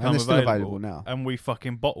available. Tickets become and they're still available now. And we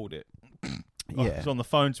fucking bottled it. Yeah. I was on the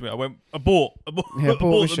phone to me. I went, abort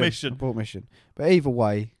the mission. Abort mission. But either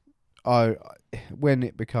way, when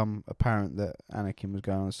it became apparent that Anakin was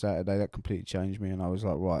going on Saturday, that completely changed me, and I was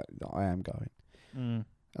like, right, I am going.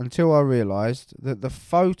 Until I realised that the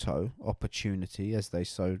photo opportunity, as they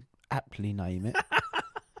so aptly name it,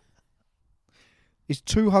 is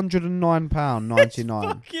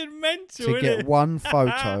 £209.99 fucking mental, to get one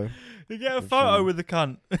photo. You get a photo with the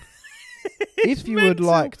cunt. If you would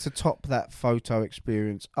like to top that photo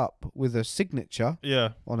experience up with a signature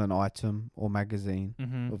on an item or magazine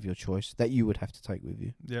of your choice that you would have to take with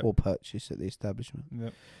you or purchase at the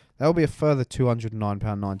establishment, that will be a further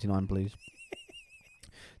 £209.99, please.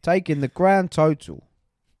 Taking the grand total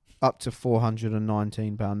up to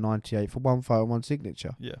 £419.98 for one photo and one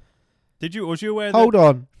signature. Yeah. Was you aware Hold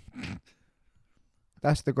on.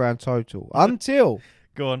 That's the grand total. Until...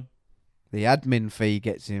 Go on. The admin fee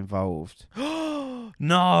gets involved.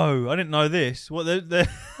 No, I didn't know this. What?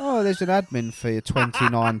 Oh, there's an admin fee of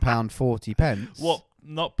 £29.40. What?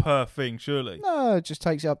 Not per thing, surely. No, it just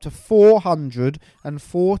takes it up to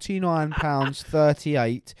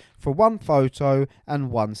 £449.38 for one photo and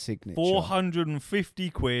one signature. 450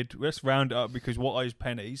 quid. Let's round it up because what is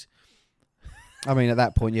pennies? I mean, at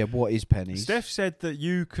that point, yeah, what is pennies? Steph said that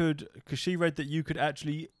you could, because she read that you could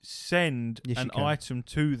actually send an item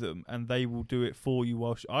to them and they will do it for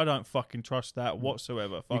you. I don't fucking trust that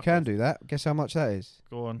whatsoever. You can do that. Guess how much that is?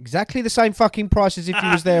 Go on. Exactly the same fucking price as if you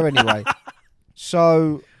was there anyway.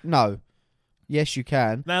 So, no. Yes, you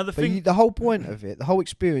can. Now, the whole point of it, the whole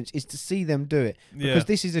experience is to see them do it. Because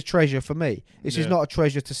this is a treasure for me. This is not a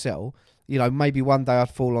treasure to sell. You know, maybe one day I'd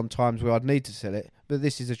fall on times where I'd need to sell it. But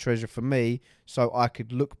this is a treasure for me, so I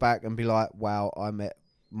could look back and be like, wow, I met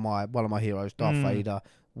one of my heroes, Darth Vader.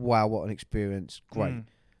 Wow, what an experience. Great.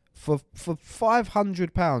 For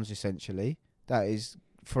 £500, essentially, that is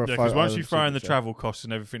for a photo. Because once you throw in the travel costs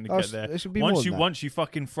and everything to get there, once you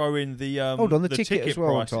fucking throw in the hold on, the ticket as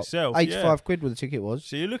well price itself, £85 with the ticket was.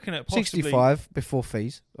 So you're looking at possibly 65 before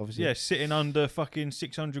fees, obviously. Yeah, sitting under fucking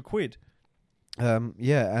 600 quid.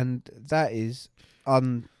 Yeah, and that is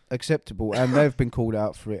unacceptable, and they've been called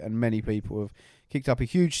out for it, and many people have kicked up a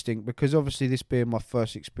huge stink because obviously this being my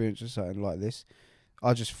first experience of something like this,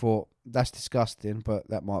 I just thought that's disgusting, but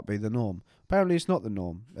that might be the norm. Apparently it's not the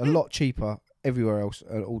norm. A lot cheaper everywhere else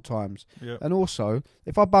at all times. Yep. And also,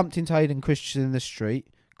 if I bumped into Hayden Christian in the street,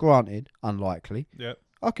 granted, unlikely,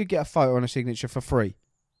 I could get a photo and a signature for free.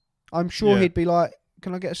 I'm sure he'd be like,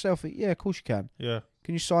 can I get a selfie? Yeah, of course you can. Yeah.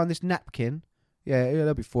 Can you sign this napkin? Yeah,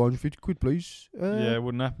 that'll be 450 quid, please. Yeah, it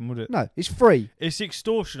wouldn't happen, would it? No, it's free. It's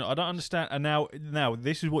extortionate. I don't understand. And now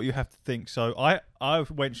this is what you have to think. So I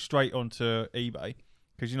went straight onto eBay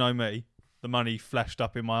because you know me, the money flashed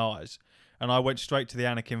up in my eyes, and I went straight to the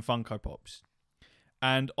Anakin Funko Pops.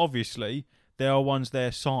 And obviously, there are ones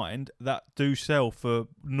there signed that do sell for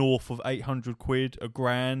north of 800 quid,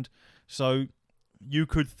 £1,000. So you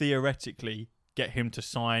could theoretically get him to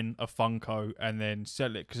sign a Funko and then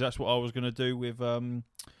sell it, because that's what I was going to do with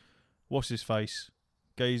what's his face,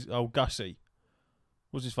 Gussie,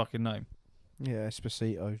 what's his fucking name? Yeah,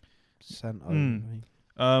 Esposito, Santo.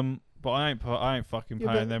 But I ain't fucking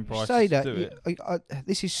paying them prices say to that, do it.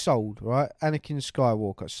 This is sold, right? Anakin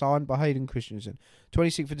Skywalker, signed by Hayden Christensen.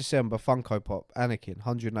 26th of December, Funko Pop, Anakin,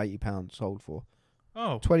 £180 sold for.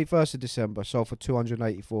 Oh. 21st of December, sold for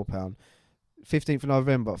 £284. 15th of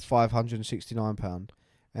November, £569.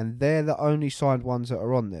 And they're the only signed ones that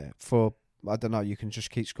are on there for, I don't know, you can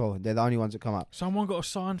just keep scrolling. They're the only ones that come up. Someone got a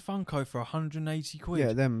signed Funko for 180 quid.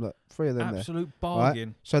 Yeah, them, look, 3 of them there. Absolute bargain.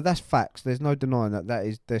 Right? So that's facts. There's no denying that.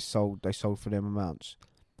 They sold for them amounts.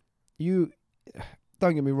 You,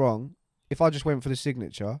 don't get me wrong, if I just went for the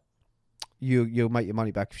signature, you'll make your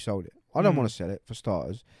money back if you sold it. I don't want to sell it, for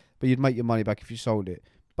starters, but you'd make your money back if you sold it.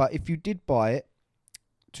 But if you did buy it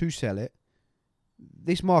to sell it,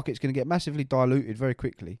 this market's going to get massively diluted very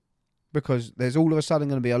quickly, because there's all of a sudden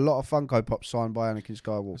going to be a lot of Funko Pops signed by Anakin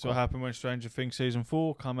Skywalker. That's what happened when Stranger Things Season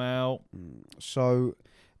 4 come out. So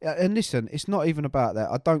And listen, it's not even about that.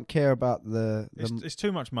 I don't care about It's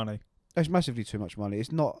too much money. It's massively too much money.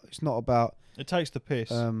 It's not about. It takes the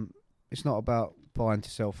piss. It's not about buying to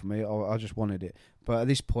sell for me. I just wanted it. But at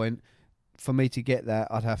this point, for me to get that,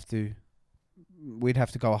 we'd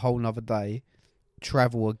have to go a whole nother day,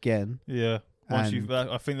 travel again. Yeah. I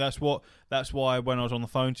think that's why when I was on the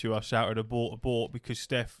phone to you, I shouted abort, because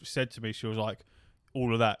Steph said to me, she was like,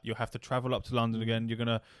 all of that, you'll have to travel up to London again. You're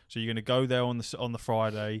gonna go there on the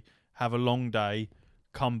Friday, have a long day,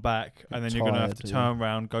 come back, and then you're gonna have to turn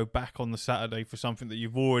around, go back on the Saturday for something that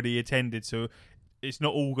you've already attended. So it's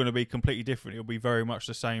not all going to be completely different. It'll be very much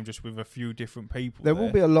the same, just with a few different people. There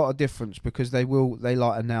will be a lot of difference because they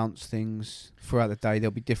announce things throughout the day.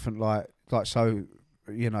 There'll be different so.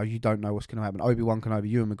 You know, you don't know what's going to happen. Obi-Wan Kenobi,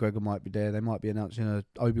 Ewan McGregor might be there. They might be announcing a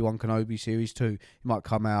Obi-Wan Kenobi series 2. It might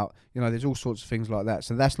come out. You know, there's all sorts of things like that.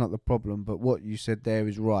 So that's not the problem. But what you said there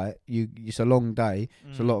is right. It's a long day.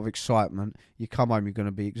 It's a lot of excitement. You come home, you're going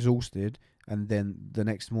to be exhausted. And then the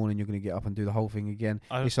next morning, you're going to get up and do the whole thing again.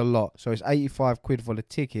 It's a lot. So it's £85 for the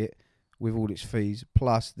ticket with all its fees.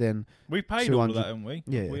 Plus then... We paid all of that, haven't we?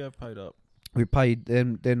 Yeah. We have paid up. We paid...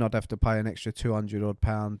 Then I'd have to pay an extra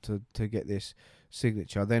 £200 to get this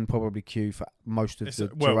signature, then probably queue for most of the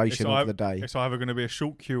duration of the day. It's either going to be a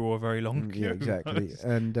short queue or a very long queue. Yeah, exactly.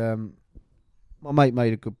 And my mate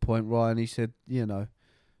made a good point, Ryan. He said, you know,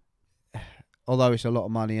 although it's a lot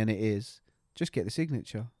of money, and it is, just get the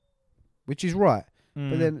signature, which is right.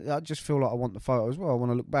 But then I just feel like I want the photo as well. I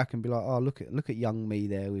want to look back and be like, oh, look at young me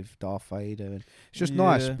there with Darth Vader. And it's just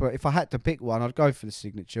nice. But if I had to pick one, I'd go for the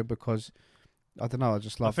signature because, I don't know, I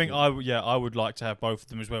just love it. I would like to have both of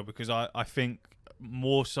them as well, because I think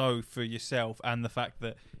more so for yourself, and the fact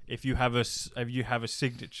that if you have a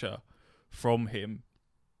signature from him,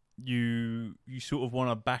 you sort of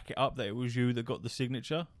want to back it up that it was you that got the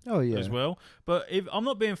signature. As well. But if I'm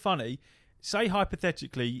not being funny, say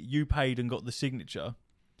hypothetically you paid and got the signature,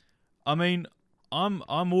 I mean, I'm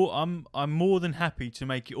more than happy to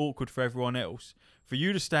make it awkward for everyone else. For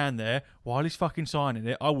you to stand there while he's fucking signing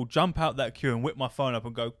it, I will jump out that queue and whip my phone up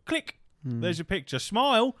and go click. There's your picture,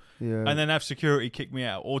 smile, and then have security kick me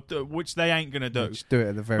out, which they ain't gonna do. Just do it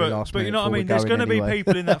at the very last minute. But you know what I mean? There's gonna be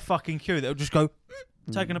people in that fucking queue that'll just go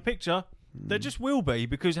taking a picture. There just will be,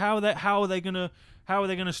 because how are they gonna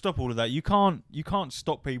stop all of that? You can't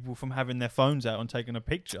stop people from having their phones out and taking a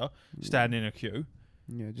picture, standing in a queue.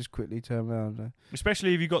 Yeah, just quickly turn around.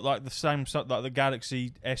 Especially if you got like the same stuff like the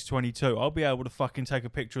Galaxy S22, I'll be able to fucking take a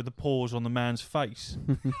picture of the pores on the man's face.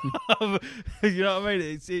 You know what I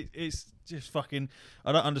mean? It's just fucking.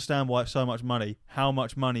 I don't understand why it's so much money. How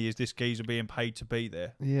much money is this geezer being paid to be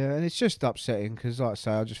there? Yeah, and it's just upsetting because, like I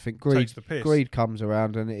say, I just think greed comes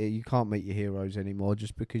around, and you can't meet your heroes anymore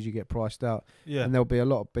just because you get priced out. Yeah, and there'll be a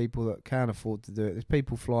lot of people that can afford to do it. There's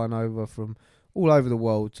people flying over from all over the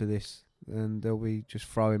world to this. And they'll be just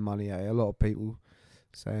throwing money at it. A lot of people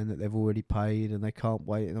saying that they've already paid and they can't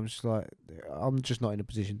wait. And I'm just like, I'm just not in a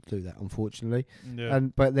position to do that, unfortunately. Yeah.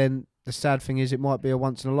 But then the sad thing is, it might be a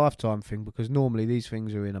once in a lifetime thing, because normally these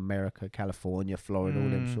things are in America, California, Florida, all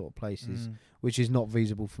them sort of places, which is not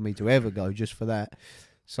feasible for me to ever go just for that.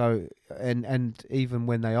 So, and even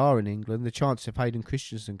when they are in England, the chance of Hayden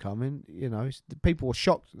Christensen coming, you know, the people were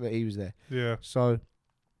shocked that he was there. Yeah. So.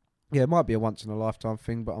 Yeah, it might be a once-in-a-lifetime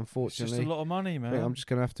thing, but unfortunately... It's just a lot of money, man. I'm just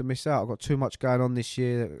going to have to miss out. I've got too much going on this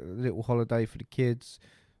year, a little holiday for the kids,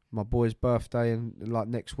 my boy's birthday and like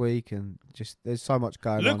next week, and just there's so much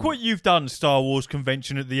going on. Look what you've done, Star Wars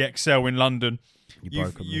convention at the Excel in London.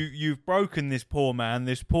 You've broken this poor man,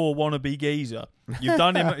 this poor wannabe geezer. You've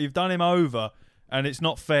done him over, and it's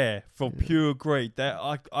not fair for pure greed.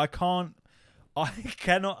 I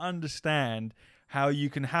cannot understand how you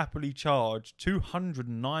can happily charge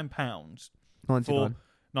 £209 for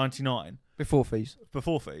 99 before fees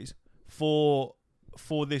for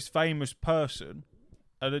this famous person.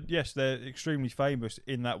 And yes, they're extremely famous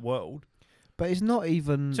in that world, but it's not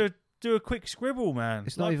even to do a quick scribble, man.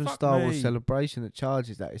 It's not even Star Wars Celebration that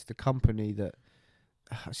charges that. It's the company that.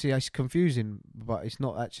 See, it's confusing, but it's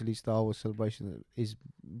not actually Star Wars Celebration that is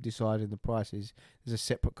deciding the prices. There's a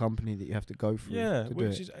separate company that you have to go through. Yeah, to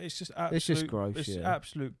which do is it's just absolute, it's just gross. It's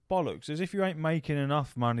absolute bollocks. As if you ain't making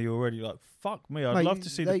enough money already. Like, fuck me, I'd love to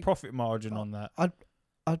see the profit margin on that.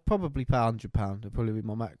 I'd probably pay £100. It'd probably be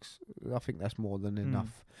my max. I think that's more than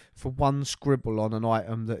enough for one scribble on an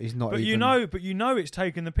item that is not. But you know, it's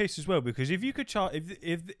taking the piss as well, because if you could charge,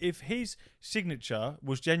 if his signature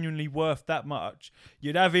was genuinely worth that much,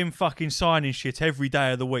 you'd have him fucking signing shit every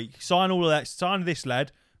day of the week. Sign all of that. Sign this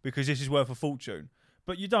lad because this is worth a fortune.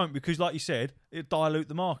 But you don't, because like you said, it dilute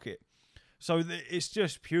the market. So it's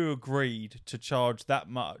just pure greed to charge that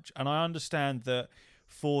much. And I understand that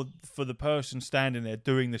for the person standing there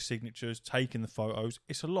doing the signatures, taking the photos,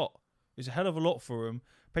 it's a lot. It's a hell of a lot for them.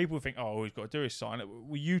 People think, oh, all he's got to do is sign it.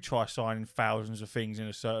 Well, you try signing thousands of things in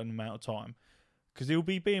a certain amount of time. Because he'll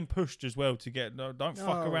be being pushed as well to get... No, don't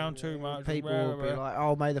fuck around too much. People will be like,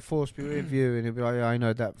 oh, may the force be with you. And he'll be like, yeah, I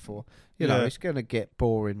know that before. You know, it's going to get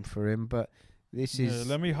boring for him, but this is...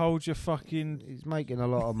 let me hold your fucking... He's making a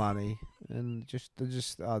lot of money. And just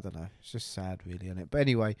I don't know. It's just sad, really, isn't it? But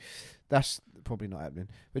anyway, that's probably not happening.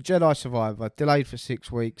 But Jedi Survivor, delayed for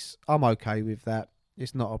 6 weeks. I'm okay with that.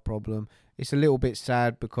 It's not a problem. It's a little bit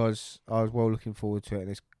sad because I was well looking forward to it,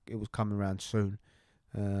 and it was coming around soon.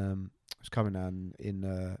 It's coming down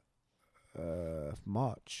in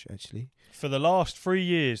March, actually. For the last 3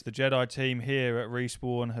 years, the Jedi team here at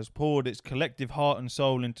Respawn has poured its collective heart and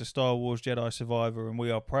soul into Star Wars Jedi Survivor, and we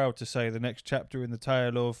are proud to say the next chapter in the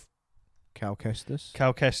tale of Cal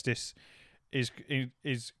Kestis is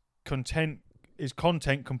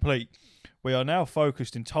content complete. We are now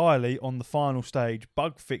focused entirely on the final stage,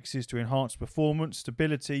 bug fixes to enhance performance,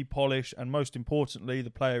 stability, polish, and most importantly, the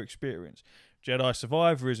player experience. Jedi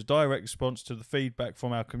Survivor is a direct response to the feedback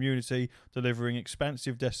from our community, delivering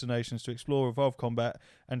expansive destinations to explore, evolve combat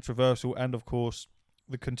and traversal, and of course,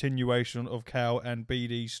 the continuation of Cal and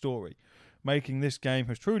BD's story. Making this game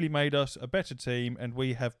has truly made us a better team, and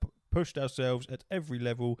we have pushed ourselves at every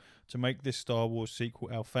level to make this Star Wars sequel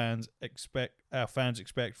our fans expect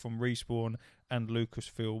from Respawn and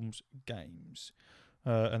Lucasfilm's games.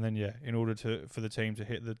 And then in order for the team to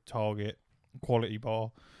hit the target quality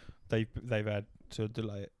bar, they've had to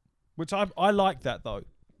delay it, which I like that though.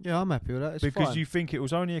 Yeah, I'm happy with that. It's because fine. You think it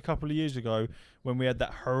was only a couple of years ago when we had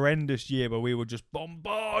that horrendous year where we were just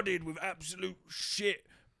bombarded with absolute shit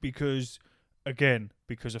because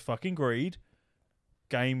of fucking greed.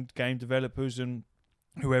 Game developers and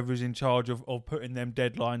whoever's in charge of putting them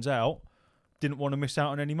deadlines out didn't want to miss out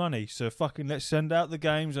on any money. So fucking let's send out the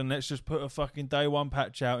games and let's just put a fucking day one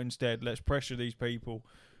patch out instead. Let's pressure these people.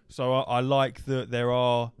 So I like that there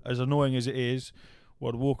are, as annoying as it is,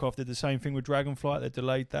 World of Warcraft did the same thing with Dragonflight. They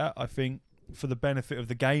delayed that. I think for the benefit of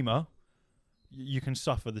the gamer, you can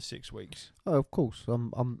suffer the 6 weeks. Oh, of course.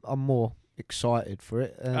 I'm more excited for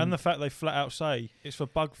it, and the fact they flat out say it's for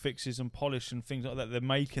bug fixes and polish and things like that. They're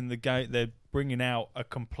making the game. They're bringing out a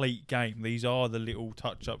complete game. These are the little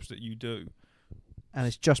touch ups that you do, and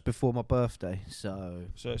it's just before my birthday, so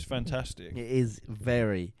it's fantastic. It is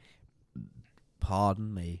very,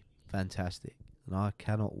 pardon me, fantastic, and I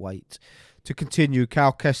cannot wait to continue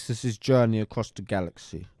Cal Kestis' journey across the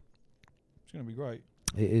galaxy. It's going to be great.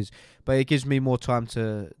 It is, but it gives me more time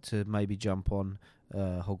to maybe jump on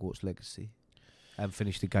Hogwarts Legacy and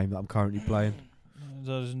finish the game that I'm currently playing. It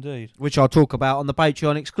does indeed. Which I'll talk about on the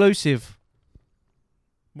Patreon exclusive.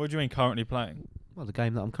 What do you mean currently playing? Well, the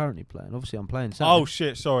game that I'm currently playing. Obviously, I'm playing something. Oh,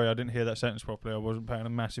 shit. Sorry, I didn't hear that sentence properly. I wasn't paying a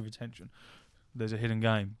massive attention. There's a hidden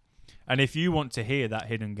game. And if you want to hear that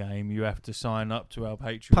hidden game, you have to sign up to our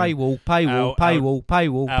Patreon.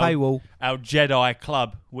 Paywall. Our Jedi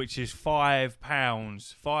Club, which is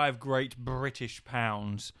 £5, 5 great British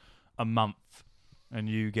pounds a month. And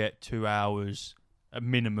you get 2 hours, a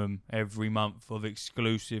minimum, every month of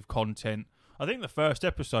exclusive content. I think the first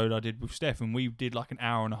episode I did with Stefan, we did like an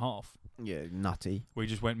hour and a half. Yeah, nutty. We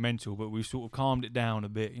just went mental, but we sort of calmed it down a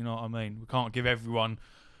bit, you know what I mean? We can't give everyone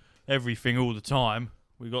everything all the time.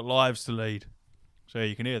 We've got lives to lead. So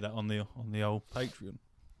you can hear that on the old Patreon.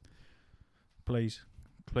 Please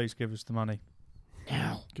give us the money.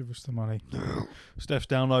 Now. Give us the money. Steph's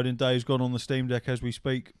downloading Days Gone on the Steam Deck as we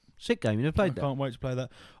speak. Sick game, you never played that? I can't wait to play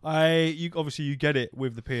that. You get it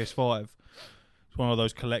with the PS5. It's one of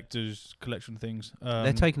those collection things.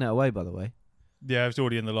 They're taking it away, by the way. Yeah, it's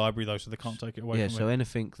already in the library though, so they can't take it away. Yeah, from so me.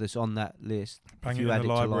 Anything that's on that list, Bang if you add it to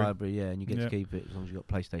library. library, and you get to keep it as long as you've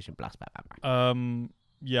got PlayStation Plus.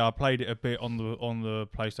 Yeah, I played it a bit on the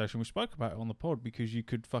PlayStation. We spoke about it on the pod because you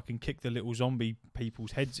could fucking kick the little zombie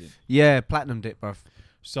people's heads in. Yeah, platinumed it, bruv.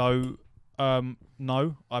 So,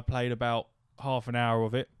 no, I played about half an hour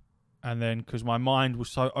of it, and then because my mind was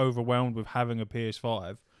so overwhelmed with having a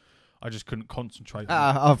PS5, I just couldn't concentrate.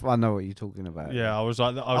 I know what you're talking about. Yeah, I was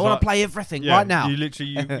like, I want to play everything right now. You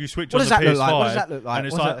literally you switch on on the PS5. What does that look like? And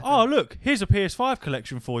it's like, oh look, here's a PS5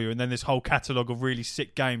 collection for you, and then this whole catalogue of really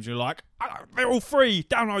sick games. You're like, they're all free.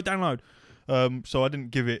 Download. So I didn't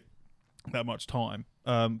give it that much time.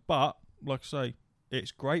 But like I say,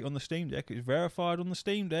 it's great on the Steam Deck. It's verified on the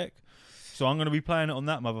Steam Deck. so I'm going to be playing it on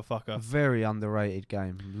that A motherfucker. very underrated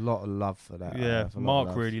game. A lot of love for that. Yeah,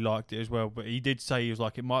 Mark really liked it as well, but he did say he was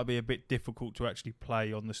like, it might be a bit difficult to actually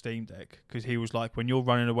play on the Steam Deck, because he was like, when you're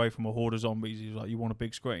running away from a horde of zombies, he was like, you want a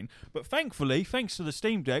big screen. But thankfully, thanks to the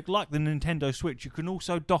Steam Deck, like the Nintendo Switch, you can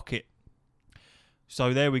also dock it.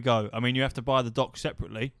 So there we go. I mean, you have to buy the dock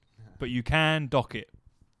separately, but you can dock it.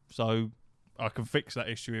 So I can fix that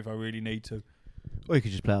issue if I really need to. Or you could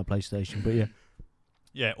just play on PlayStation, but yeah.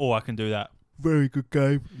 Yeah, or I can do that. Very good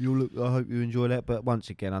game. I hope you enjoy that. But once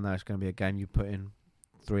again, I know it's going to be a game you put in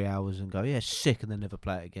 3 hours and go, yeah, sick, and then never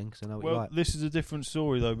play it again because I know what you like. This is a different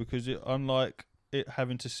story though, because unlike it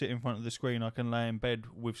having to sit in front of the screen, I can lay in bed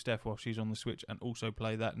with Steph while she's on the Switch and also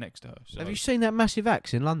play that next to her. So. Have you seen that massive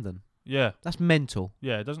axe in London? Yeah. That's mental.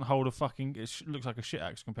 Yeah, it doesn't hold a fucking... looks like a shit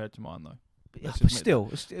axe compared to mine though. But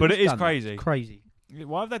still. But it is crazy. It's crazy.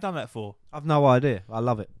 Why have they done that for? I've no idea. I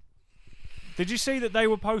love it. Did you see that they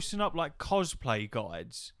were posting up like cosplay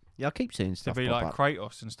guides? Yeah, I keep seeing stuff to be like up.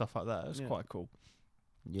 Kratos and stuff like that. That's quite cool.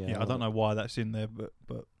 Yeah, I don't know why that's in there,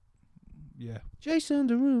 but yeah. Jason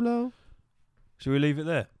Derulo. Should we leave it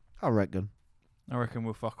there? I reckon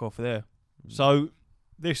we'll fuck off there. So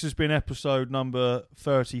this has been episode number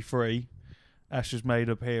 33. Ash has made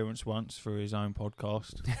an appearance once for his own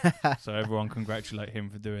podcast. So everyone congratulate him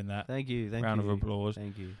for doing that. Thank you. Round of applause.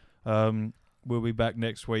 Thank you. We'll be back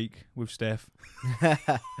next week with Steph.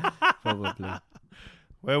 Probably.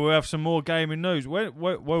 Where we'll have some more gaming news.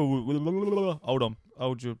 Hold on.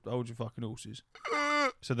 Hold your fucking horses.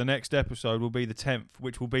 So the next episode will be the 10th,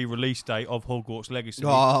 which will be release date of Hogwarts Legacy.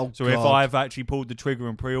 Oh, so God. if I've actually pulled the trigger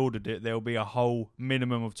and pre-ordered it, there'll be a whole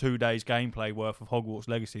minimum of 2 days gameplay worth of Hogwarts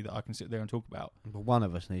Legacy that I can sit there and talk about. But one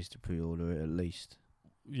of us needs to pre-order it at least.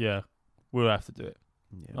 Yeah, we'll have to do it.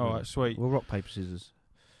 Yeah, all right, sweet. We'll rock, paper, scissors.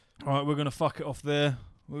 All right, we're going to fuck it off there.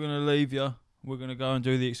 We're going to leave you. We're going to go and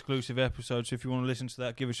do the exclusive episode. So if you want to listen to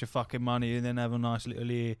that, give us your fucking money and then have a nice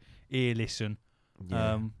little ear listen.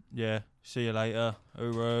 Yeah. See you later.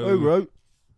 Hooroo. Hooroo.